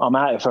 look, I'm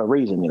out here for a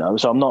reason,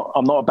 so I'm not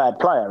a bad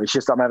player. It's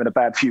just I'm having a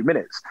bad few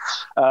minutes.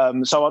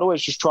 So I'd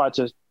always just try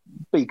to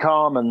be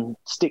calm and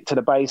stick to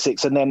the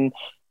basics. And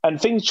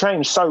things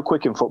change so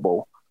quick in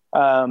football.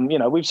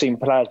 We've seen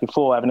players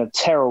before having a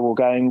terrible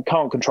game,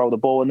 can't control the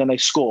ball, and then they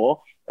score.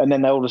 And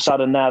then all of a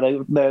sudden now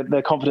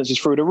their confidence is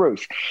through the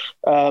roof.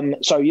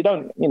 So you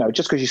don't,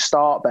 just because you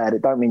start bad,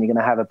 it don't mean you're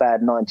going to have a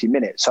bad 90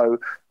 minutes. So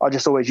I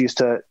just always used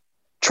to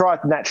try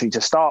naturally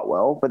to start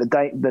well, but the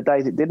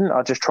days it didn't,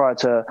 I just tried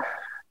to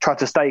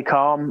stay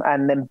calm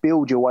and then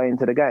build your way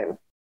into the game.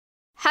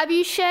 Have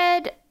you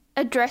shared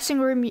a dressing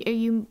room,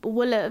 you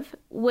will have,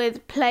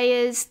 with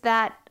players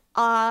that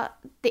are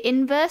the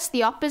inverse,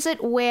 the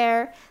opposite,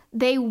 where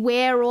they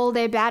wear all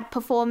their bad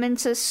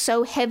performances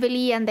so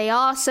heavily and they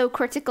are so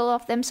critical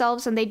of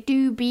themselves and they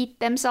do beat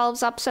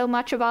themselves up so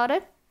much about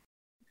it?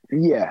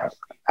 Yeah,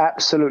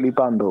 absolutely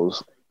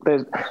bundles.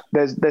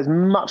 There's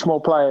much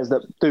more players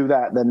that do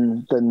that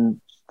than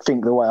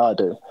think the way I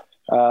do,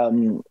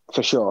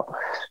 for sure.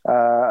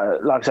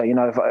 Like I say,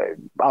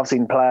 I've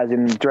seen players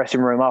in the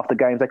dressing room after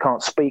games, they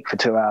can't speak for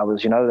 2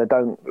 hours. They're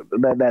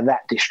that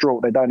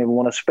distraught, they don't even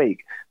want to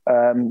speak.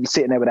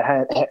 Sitting there with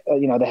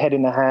the head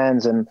in their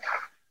hands, and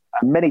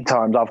many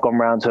times I've gone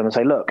round to them and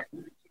say, look,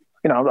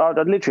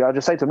 I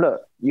just say to them,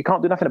 look, you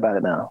can't do nothing about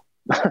it now.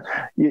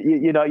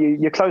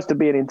 You're close to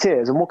being in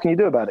tears, and what can you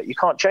do about it? You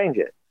can't change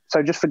it.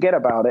 So just forget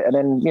about it. And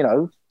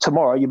then,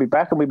 tomorrow you'll be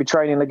back and we'll be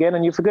training again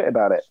and you forget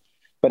about it.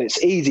 But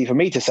it's easy for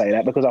me to say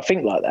that because I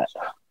think like that.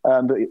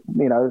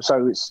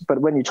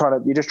 But when you're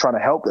just trying to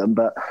help them.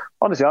 But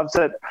honestly, I've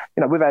said,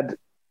 we've had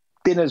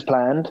dinners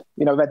planned,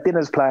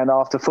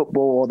 after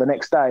football or the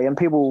next day, and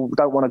people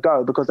don't want to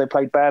go because they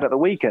played bad at the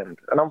weekend.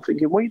 And I'm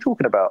thinking, what are you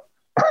talking about?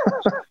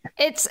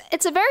 It's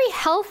a very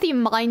healthy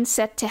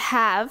mindset to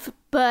have,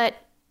 but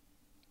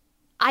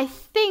I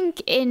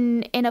think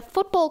in a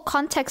football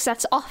context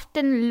that's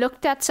often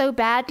looked at so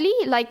badly,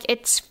 like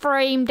it's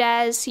framed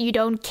as you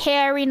don't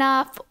care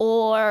enough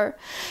or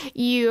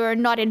you're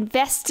not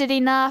invested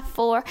enough.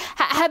 Or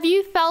have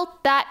you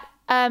felt that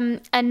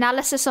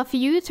analysis of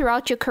you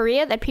throughout your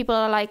career that people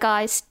are like,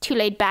 he's too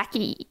laid back.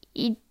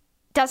 He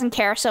doesn't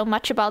care so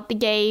much about the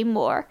game,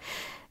 or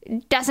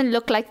doesn't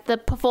look like the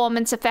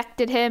performance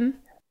affected him?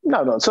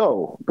 No, not at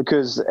all.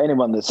 Because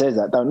anyone that says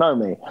that don't know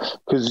me.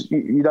 Because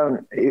you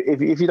don't,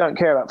 if you don't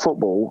care about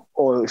football,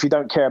 or if you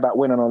don't care about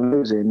winning or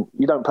losing,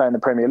 you don't play in the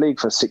Premier League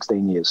for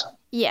 16 years.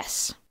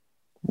 Yes.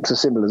 It's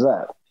as simple as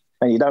that.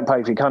 And you don't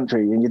play for your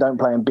country, and you don't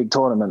play in big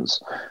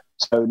tournaments.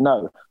 So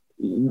no,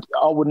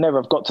 I would never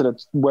have got to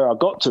where I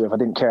got to if I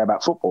didn't care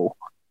about football.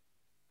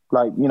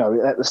 Like, you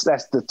know,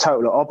 that's the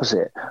total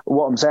opposite.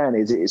 What I'm saying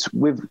is, it's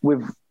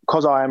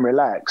because I am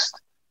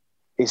relaxed,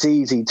 it's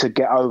easy to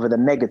get over the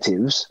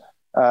negatives.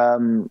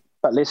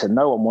 But listen,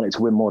 no one wanted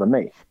to win more than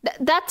me.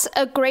 That's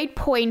a great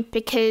point,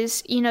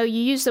 because, you know,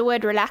 you use the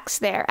word relax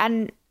there.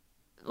 And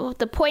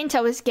the point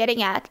I was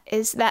getting at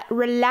is that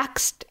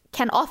relaxed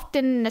can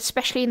often,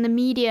 especially in the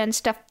media and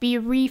stuff, be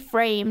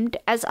reframed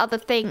as other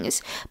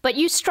things. But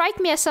you strike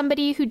me as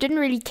somebody who didn't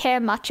really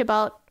care much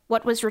about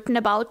what was written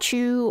about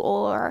you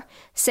or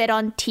said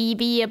on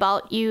TV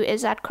about you.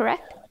 Is that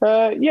correct?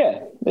 Yeah,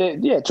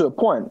 to a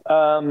point.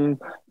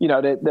 You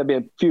know, there'd be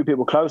a few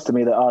people close to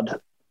me that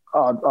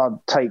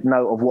I'd take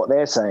note of what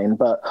they're saying.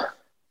 But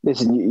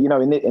listen, you know,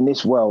 in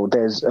this world,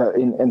 there's,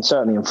 and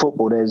certainly in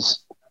football,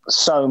 there's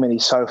so many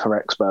sofa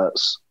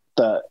experts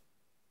that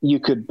you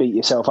could beat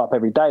yourself up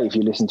every day if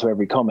you listen to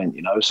every comment,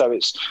 you know. So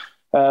it's,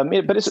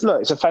 but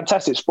it's a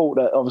fantastic sport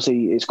that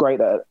obviously it's great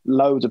that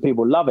loads of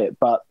people love it,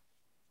 but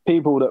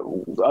people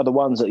that are the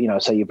ones that, you know,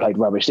 say you played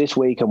rubbish this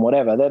week and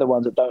whatever, they're the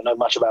ones that don't know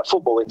much about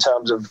football in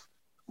terms of,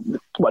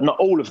 well, not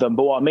all of them,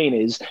 but what I mean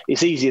is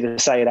it's easier to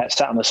say that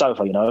sat on the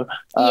sofa, you know.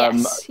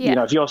 Yes, yeah. You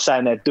know, if you're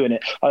saying they're doing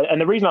it, and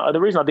the reason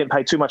I didn't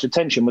pay too much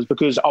attention was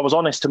because I was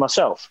honest to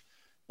myself.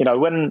 You know,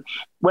 when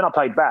I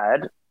played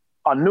bad,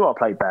 I knew I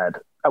played bad,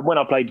 and when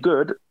I played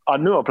good, I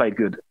knew I played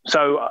good.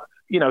 So,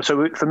 you know,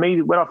 so for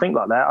me, when I think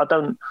like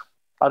that,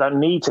 I don't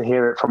need to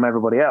hear it from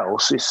everybody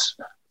else.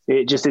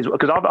 It just is,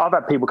 because I've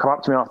had people come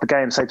up to me after the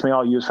game and say to me,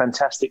 "Oh, you was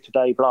fantastic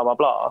today," blah blah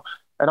blah,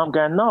 and I'm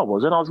going, "No, I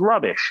wasn't. I was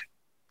rubbish,"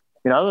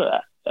 you know.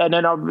 And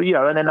then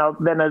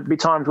then there'd be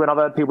times when I've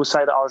heard people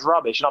say that I was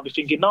rubbish, and I'll be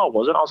thinking, "No, I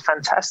wasn't. I was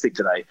fantastic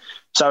today."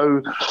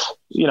 So,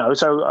 you know,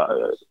 as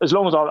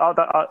long as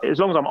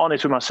I'm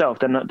honest with myself,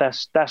 then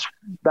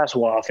that's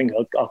why I think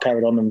I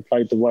carried on and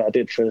played the way I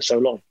did for so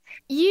long.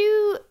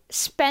 You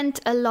spent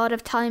a lot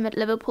of time at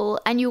Liverpool,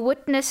 and you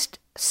witnessed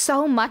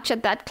so much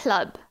at that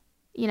club.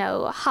 You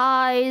know,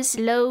 highs,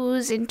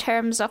 lows in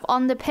terms of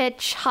on the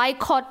pitch, high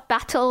court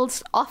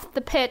battles off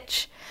the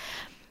pitch.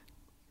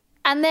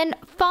 And then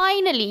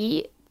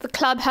finally, the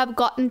club have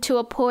gotten to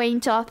a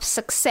point of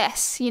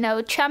success, you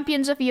know,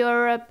 champions of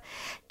Europe,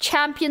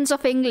 champions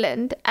of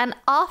England. And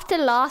after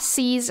last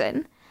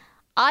season,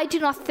 I do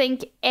not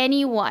think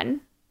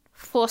anyone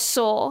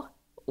foresaw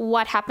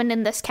what happened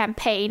in this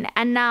campaign.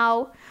 And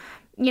now,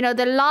 you know,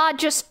 the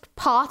largest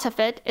part of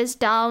it is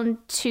down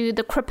to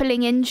the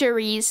crippling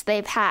injuries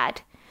they've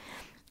had.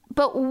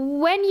 But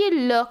when you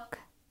look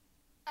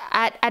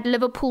at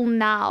Liverpool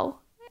now,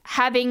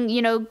 having,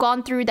 you know,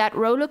 gone through that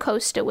roller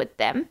coaster with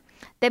them,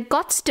 they've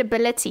got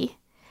stability.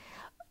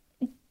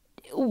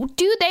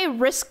 Do they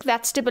risk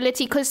that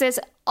stability? Because there's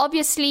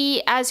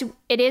obviously, as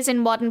it is in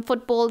modern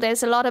football,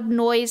 there's a lot of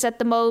noise at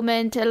the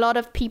moment. A lot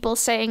of people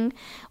saying,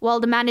 well,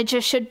 the manager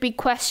should be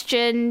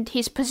questioned,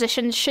 his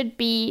position should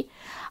be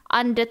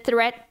under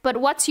threat. But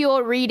what's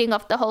your reading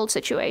of the whole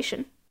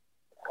situation?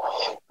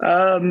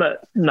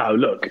 No,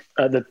 look,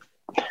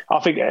 I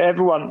think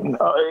everyone...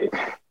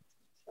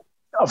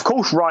 of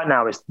course, right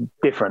now it's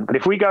different. But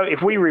if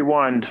we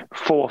rewind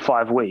 4 or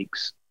 5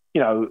 weeks,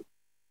 you know,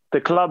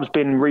 the club's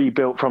been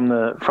rebuilt from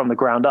the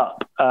ground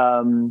up.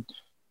 You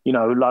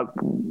know, like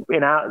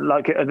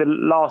the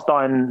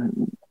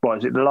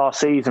last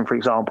season, for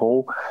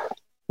example,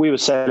 we were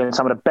selling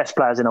some of the best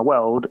players in the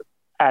world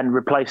and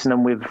replacing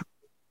them with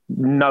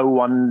no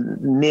one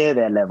near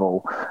their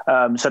level.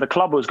 So the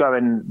club was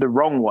going the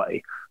wrong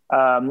way.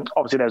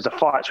 Obviously, there's the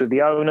fights with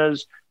the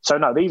owners. So,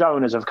 no, these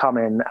owners have come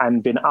in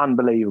and been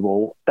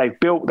unbelievable. They've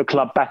built the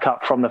club back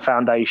up from the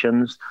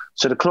foundations.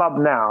 So the club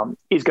now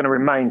is going to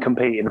remain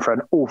competing for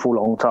an awful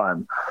long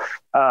time.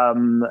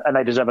 And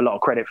they deserve a lot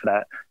of credit for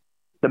that.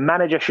 The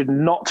manager should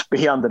not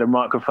be under the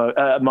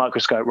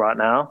microscope right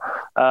now.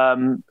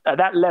 At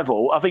that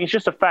level, I think it's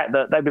just the fact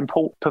that they've been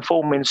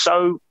performing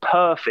so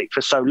perfect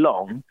for so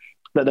long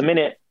that the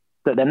minute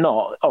that they're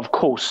not, of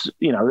course,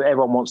 you know,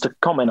 everyone wants to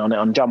comment on it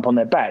and jump on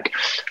their back.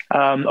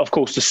 Of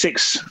course, the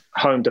 6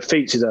 home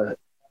defeats is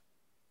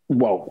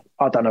well,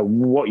 I don't know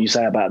what you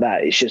say about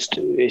that. It's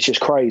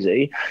just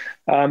crazy.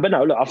 But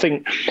no, look, I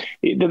think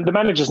the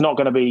manager's not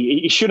going to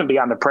be, he shouldn't be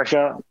under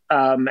pressure.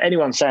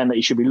 Anyone saying that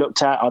he should be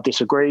looked at, I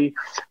disagree.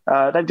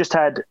 They've just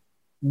had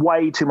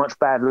way too much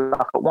bad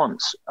luck at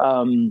once.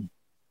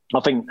 I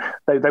think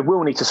they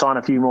will need to sign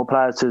a few more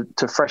players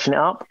to freshen it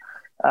up.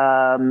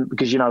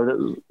 Because, you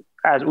know,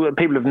 as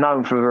people have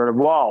known for a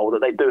while,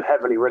 that they do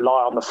heavily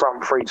rely on the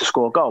front three to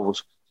score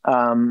goals.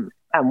 And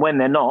when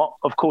they're not,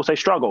 of course, they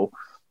struggle.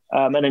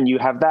 And then you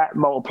have that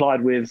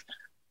multiplied with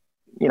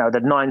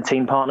the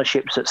 19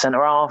 partnerships at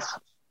centre half,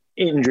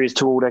 injuries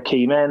to all their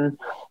key men.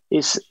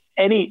 If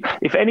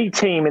any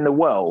team in the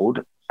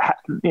world,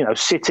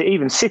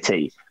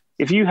 City,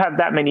 if you have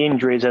that many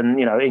injuries and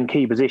in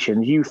key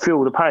positions, you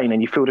feel the pain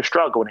and you feel the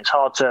struggle, and it's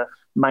hard to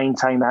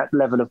maintain that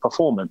level of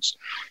performance.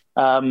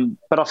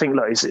 But I think,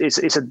 look,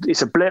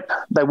 it's a blip.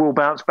 They will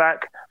bounce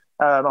back.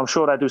 I'm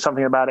sure they'll do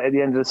something about it at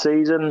the end of the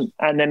season,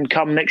 and then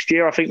come next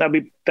year, I think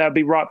they'll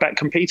be right back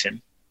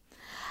competing.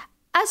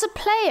 As a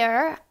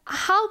player,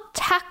 how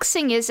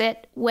taxing is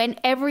it when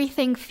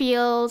everything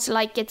feels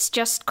like it's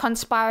just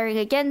conspiring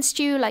against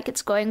you, like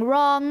it's going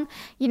wrong?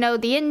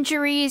 The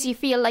injuries, you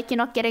feel like you're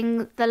not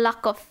getting the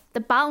luck of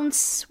the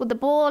bounce with the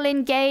ball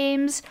in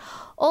games,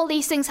 all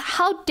these things.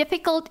 How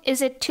difficult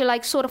is it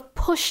to sort of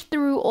push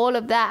through all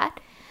of that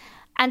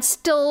and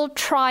still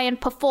try and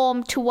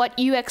perform to what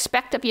you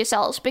expect of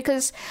yourselves?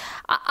 Because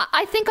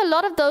I think a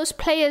lot of those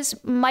players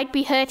might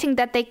be hurting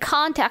that they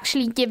can't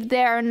actually give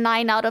their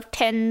 9 out of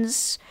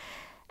 10s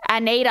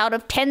and 8 out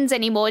of 10s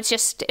anymore.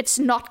 It's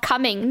not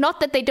coming. Not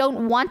that they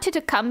don't want it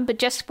to come, but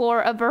just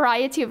for a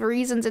variety of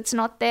reasons, it's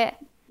not there.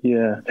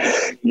 Yeah.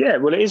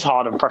 Well, it is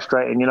hard and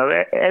frustrating.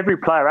 Every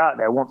player out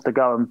there wants to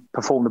go and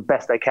perform the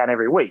best they can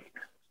every week.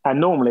 And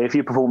normally, if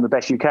you perform the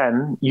best you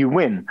can, you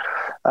win.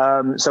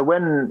 So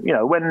when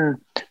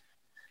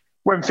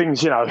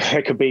things,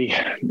 it could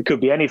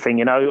be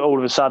anything. All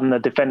of a sudden the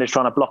defender's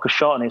trying to block a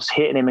shot and it's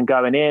hitting him and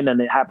going in, and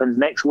it happens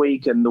next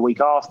week and the week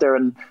after.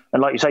 And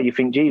like you say, you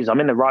think, geez, I'm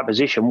in the right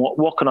position.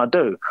 What can I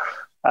do?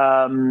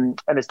 And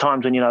there's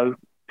times when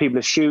people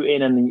are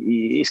shooting and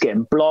it's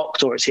getting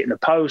blocked, or it's hitting the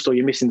post, or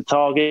you're missing the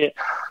target.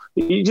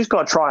 You just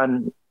got to try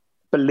and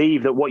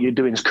believe that what you're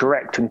doing is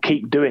correct and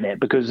keep doing it,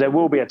 because there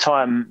will be a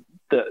time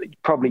that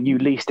probably you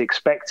least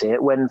expect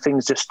it, when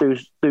things just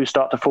do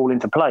start to fall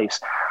into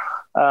place.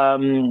 I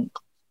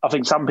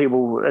think some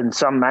people and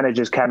some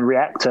managers can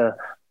react to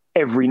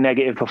every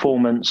negative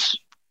performance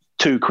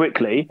too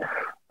quickly,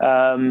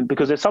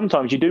 because there's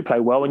sometimes you do play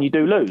well and you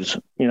do lose.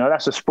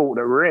 That's the sport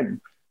that we're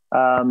in.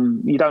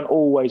 You don't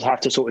always have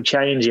to sort of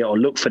change it or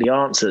look for the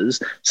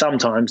answers.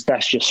 Sometimes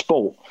that's just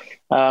sport.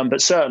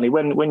 But certainly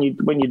when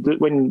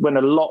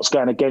a lot's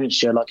going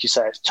against you, like you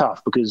say, it's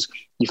tough, because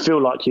you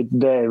feel like you're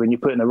there and you're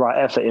putting the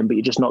right effort in, but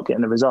you're just not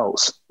getting the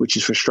results, which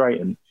is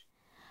frustrating.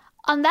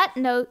 On that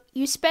note,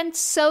 you spent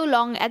so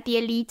long at the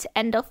elite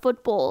end of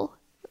football.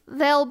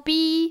 There'll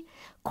be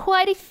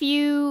quite a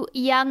few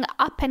young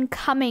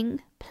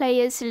up-and-coming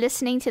players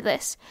listening to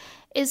this.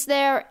 Is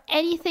there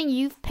anything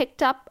you've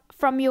picked up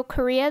from your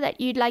career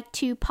that you'd like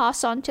to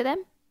pass on to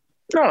them?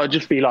 No, I'd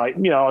just be like,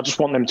 I just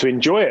want them to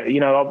enjoy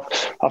it.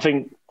 I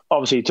think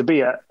obviously to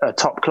be at a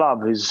top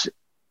club is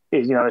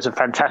it's a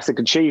fantastic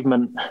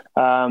achievement.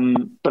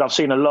 But I've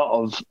seen a lot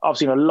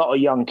of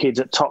young kids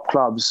at top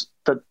clubs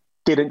that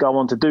didn't go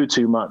on to do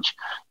too much.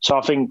 So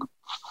I think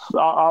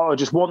I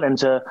just want them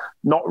to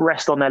not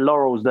rest on their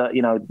laurels that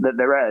that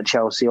they're at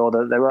Chelsea or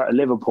that they're at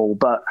Liverpool,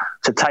 but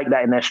to take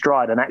that in their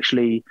stride and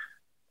actually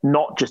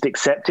not just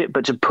accept it,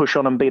 but to push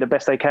on and be the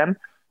best they can.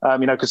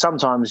 Because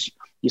sometimes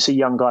you see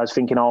young guys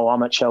thinking, "Oh,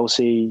 I'm at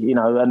Chelsea,"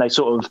 and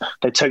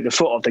they take the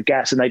foot off the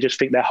gas and they just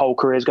think their whole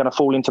career is going to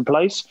fall into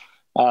place.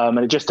 And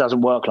it just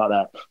doesn't work like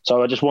that.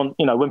 So I just want,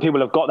 when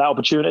people have got that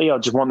opportunity,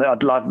 I'd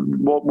like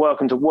work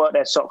them to work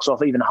their socks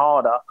off even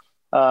harder,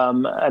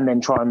 and then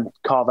try and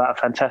carve out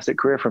a fantastic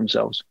career for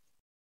themselves.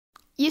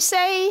 You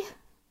say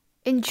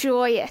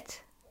enjoy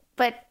it,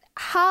 but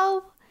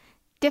how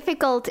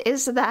difficult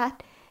is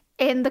that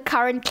in the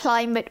current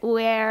climate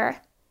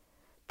where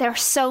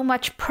there's so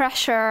much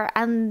pressure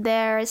and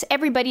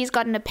everybody's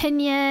got an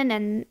opinion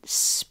and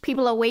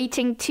people are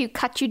waiting to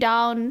cut you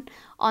down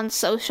on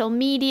social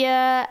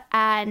media,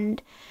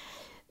 and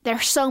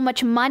there's so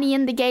much money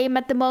in the game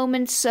at the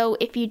moment. So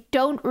if you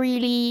don't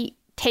really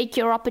take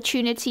your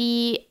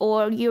opportunity,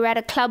 or you're at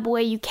a club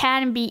where you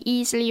can be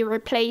easily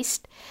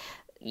replaced,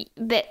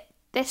 there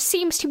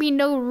seems to be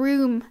no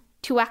room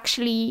to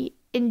actually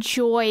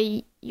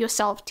enjoy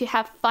yourself, to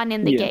have fun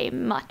in the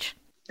game much.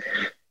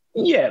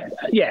 Yeah.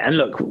 And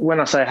look, when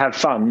I say have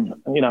fun,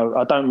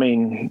 I don't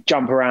mean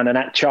jump around and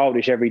act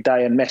childish every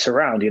day and mess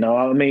around.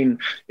 I mean,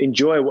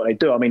 enjoy what they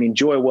do. I mean,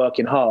 enjoy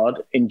working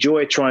hard,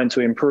 enjoy trying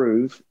to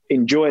improve,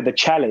 enjoy the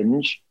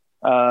challenge,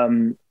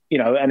 and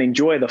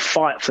enjoy the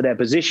fight for their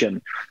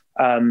position.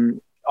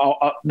 What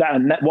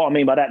I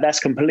mean by that,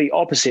 that's complete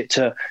opposite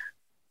to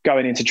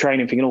going into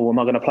training thinking, "Oh, am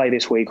I going to play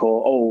this week?"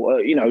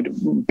 or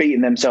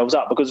beating themselves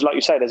up, because like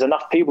you say, there's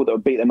enough people that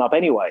would beat them up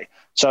anyway.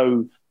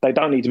 So they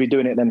don't need to be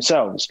doing it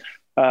themselves.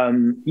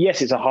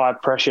 Yes, it's a high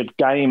pressured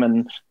game,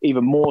 and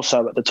even more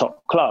so at the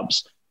top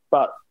clubs,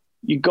 but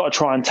you've got to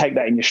try and take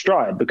that in your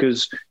stride,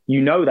 because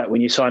that when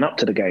you sign up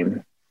to the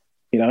game,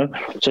 so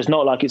it's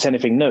not like it's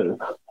anything new.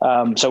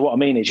 So what I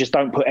mean is just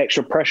don't put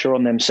extra pressure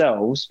on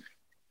themselves.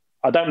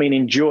 I don't mean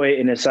enjoy it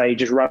in a say,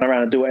 just run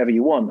around and do whatever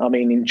you want. I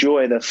mean,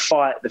 enjoy the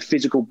fight, the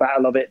physical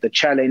battle of it, the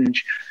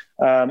challenge,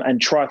 and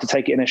try to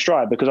take it in their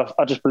stride, because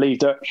I just believe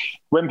that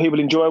when people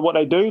enjoy what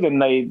they do, then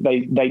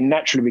they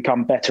naturally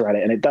become better at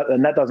it. And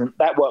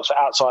that works for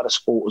outside of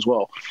sport as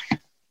well.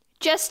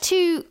 Just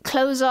to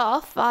close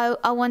off,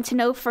 I want to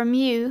know from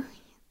you,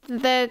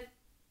 the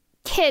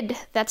kid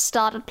that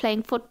started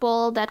playing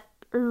football, that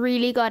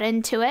really got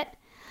into it,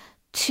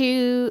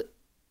 to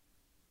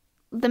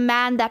the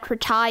man that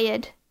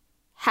retired,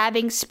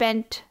 having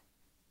spent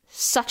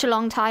such a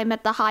long time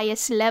at the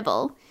highest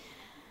level.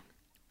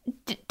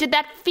 Did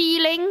that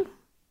feeling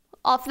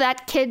of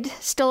that kid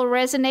still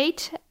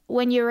resonate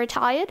when you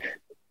retired?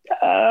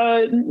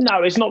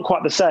 No, it's not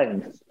quite the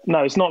same.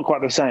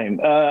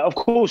 Of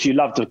course, you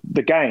love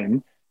the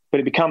game, but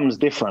it becomes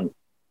different.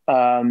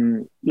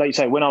 Like you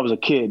say, when I was a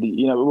kid,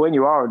 when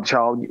you are a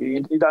child,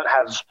 you don't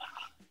have...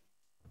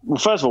 Well,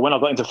 first of all, when I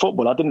got into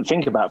football, I didn't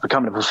think about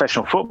becoming a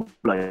professional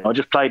footballer. I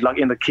just played like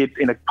in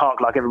a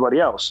park like everybody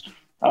else.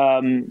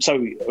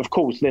 So, of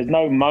course, there's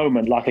no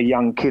moment like a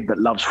young kid that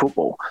loves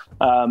football.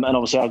 And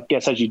obviously, I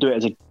guess as you do it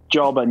as a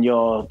job and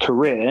your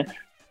career,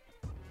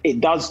 it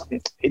does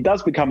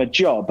become a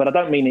job. But I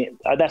don't mean it.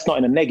 That's not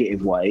in a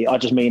negative way. I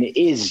just mean it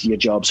is your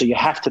job. So you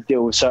have to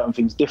deal with certain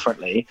things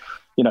differently.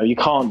 You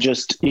can't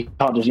just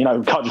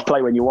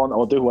play when you want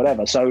or do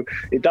whatever. So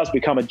it does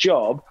become a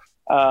job.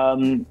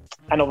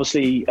 And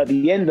obviously, at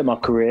the end of my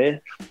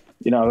career,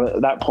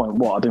 at that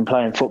point, I've been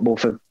playing football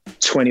for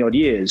 20 odd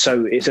years.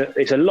 So it's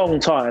a long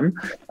time.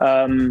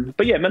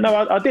 But yeah,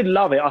 no, I did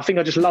love it. I think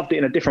I just loved it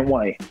in a different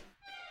way.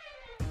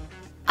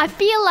 I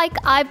feel like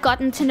I've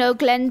gotten to know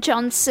Glenn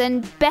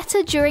Johnson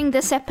better during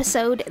this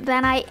episode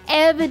than I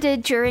ever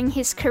did during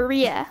his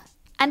career.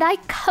 And I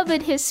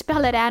covered his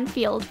spell at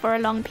Anfield for a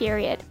long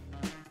period.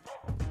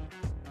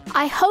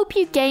 I hope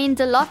you gained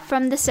a lot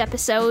from this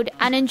episode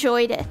and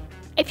enjoyed it.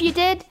 If you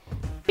did,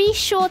 be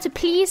sure to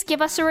please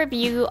give us a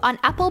review on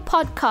Apple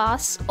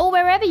Podcasts or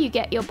wherever you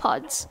get your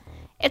pods.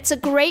 It's a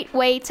great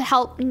way to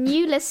help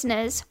new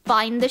listeners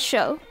find the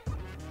show.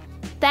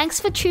 Thanks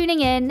for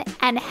tuning in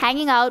and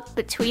hanging out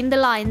between the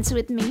lines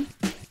with me.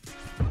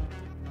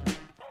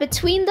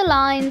 Between the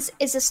Lines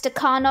is a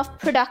Stakhanov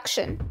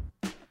production.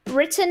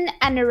 Written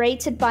and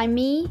narrated by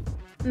me,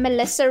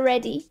 Melissa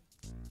Reddy.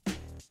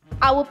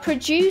 Our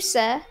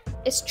producer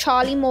is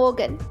Charlie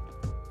Morgan.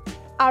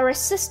 Our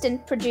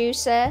assistant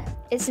producer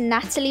is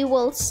Natalie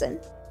Wilson.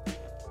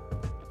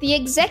 The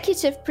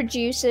executive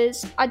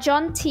producers are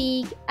John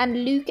Teague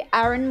and Luke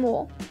Aaron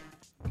Moore.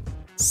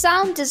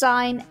 Sound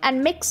design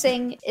and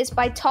mixing is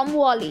by Tom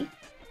Wally.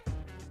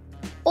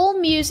 All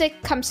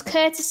music comes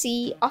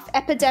courtesy of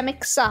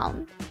Epidemic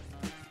Sound.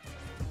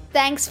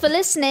 Thanks for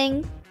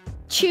listening.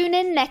 Tune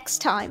in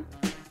next time.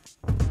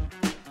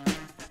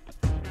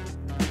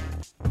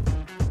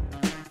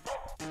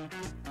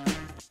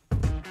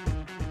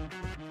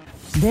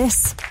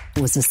 This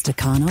was a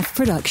Stakhanov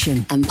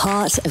production and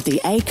part of the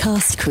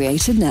Acast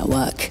Creative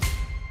Network.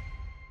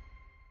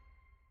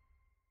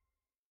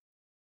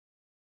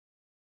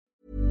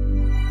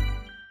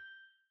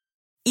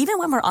 Even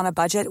when we're on a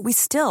budget, we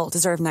still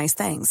deserve nice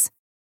things.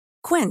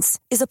 Quince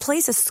is a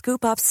place to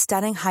scoop up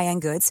stunning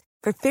high-end goods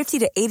for 50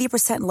 to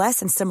 80% less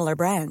than similar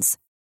brands.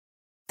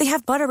 They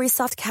have buttery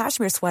soft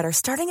cashmere sweaters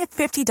starting at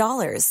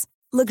 $50,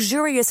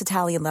 luxurious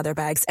Italian leather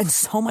bags, and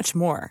so much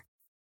more.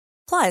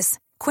 Plus,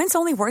 Quince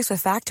only works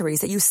with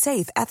factories that use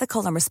safe,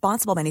 ethical, and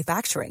responsible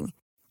manufacturing.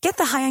 Get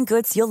the high-end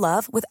goods you'll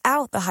love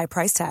without the high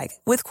price tag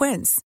with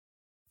Quince.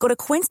 Go to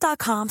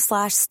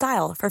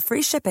quince.com/style for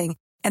free shipping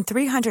and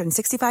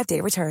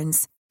 365-day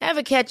returns.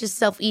 Ever catch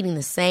yourself eating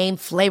the same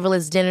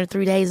flavorless dinner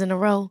 3 days in a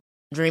row?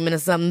 Dreaming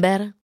of something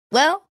better?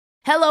 Well,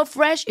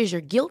 HelloFresh is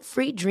your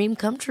guilt-free dream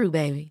come true,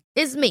 baby.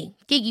 It's me,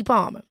 Keke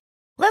Palmer.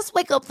 Let's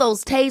wake up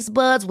those taste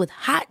buds with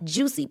hot,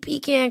 juicy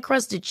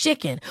pecan-crusted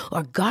chicken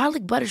or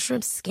garlic butter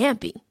shrimp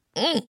scampi.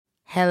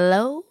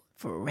 Hello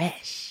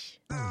Fresh.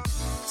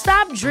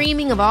 Stop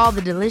dreaming of all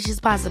the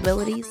delicious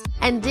possibilities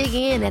and dig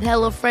in at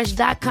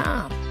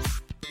HelloFresh.com.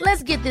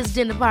 Let's get this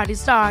dinner party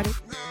started.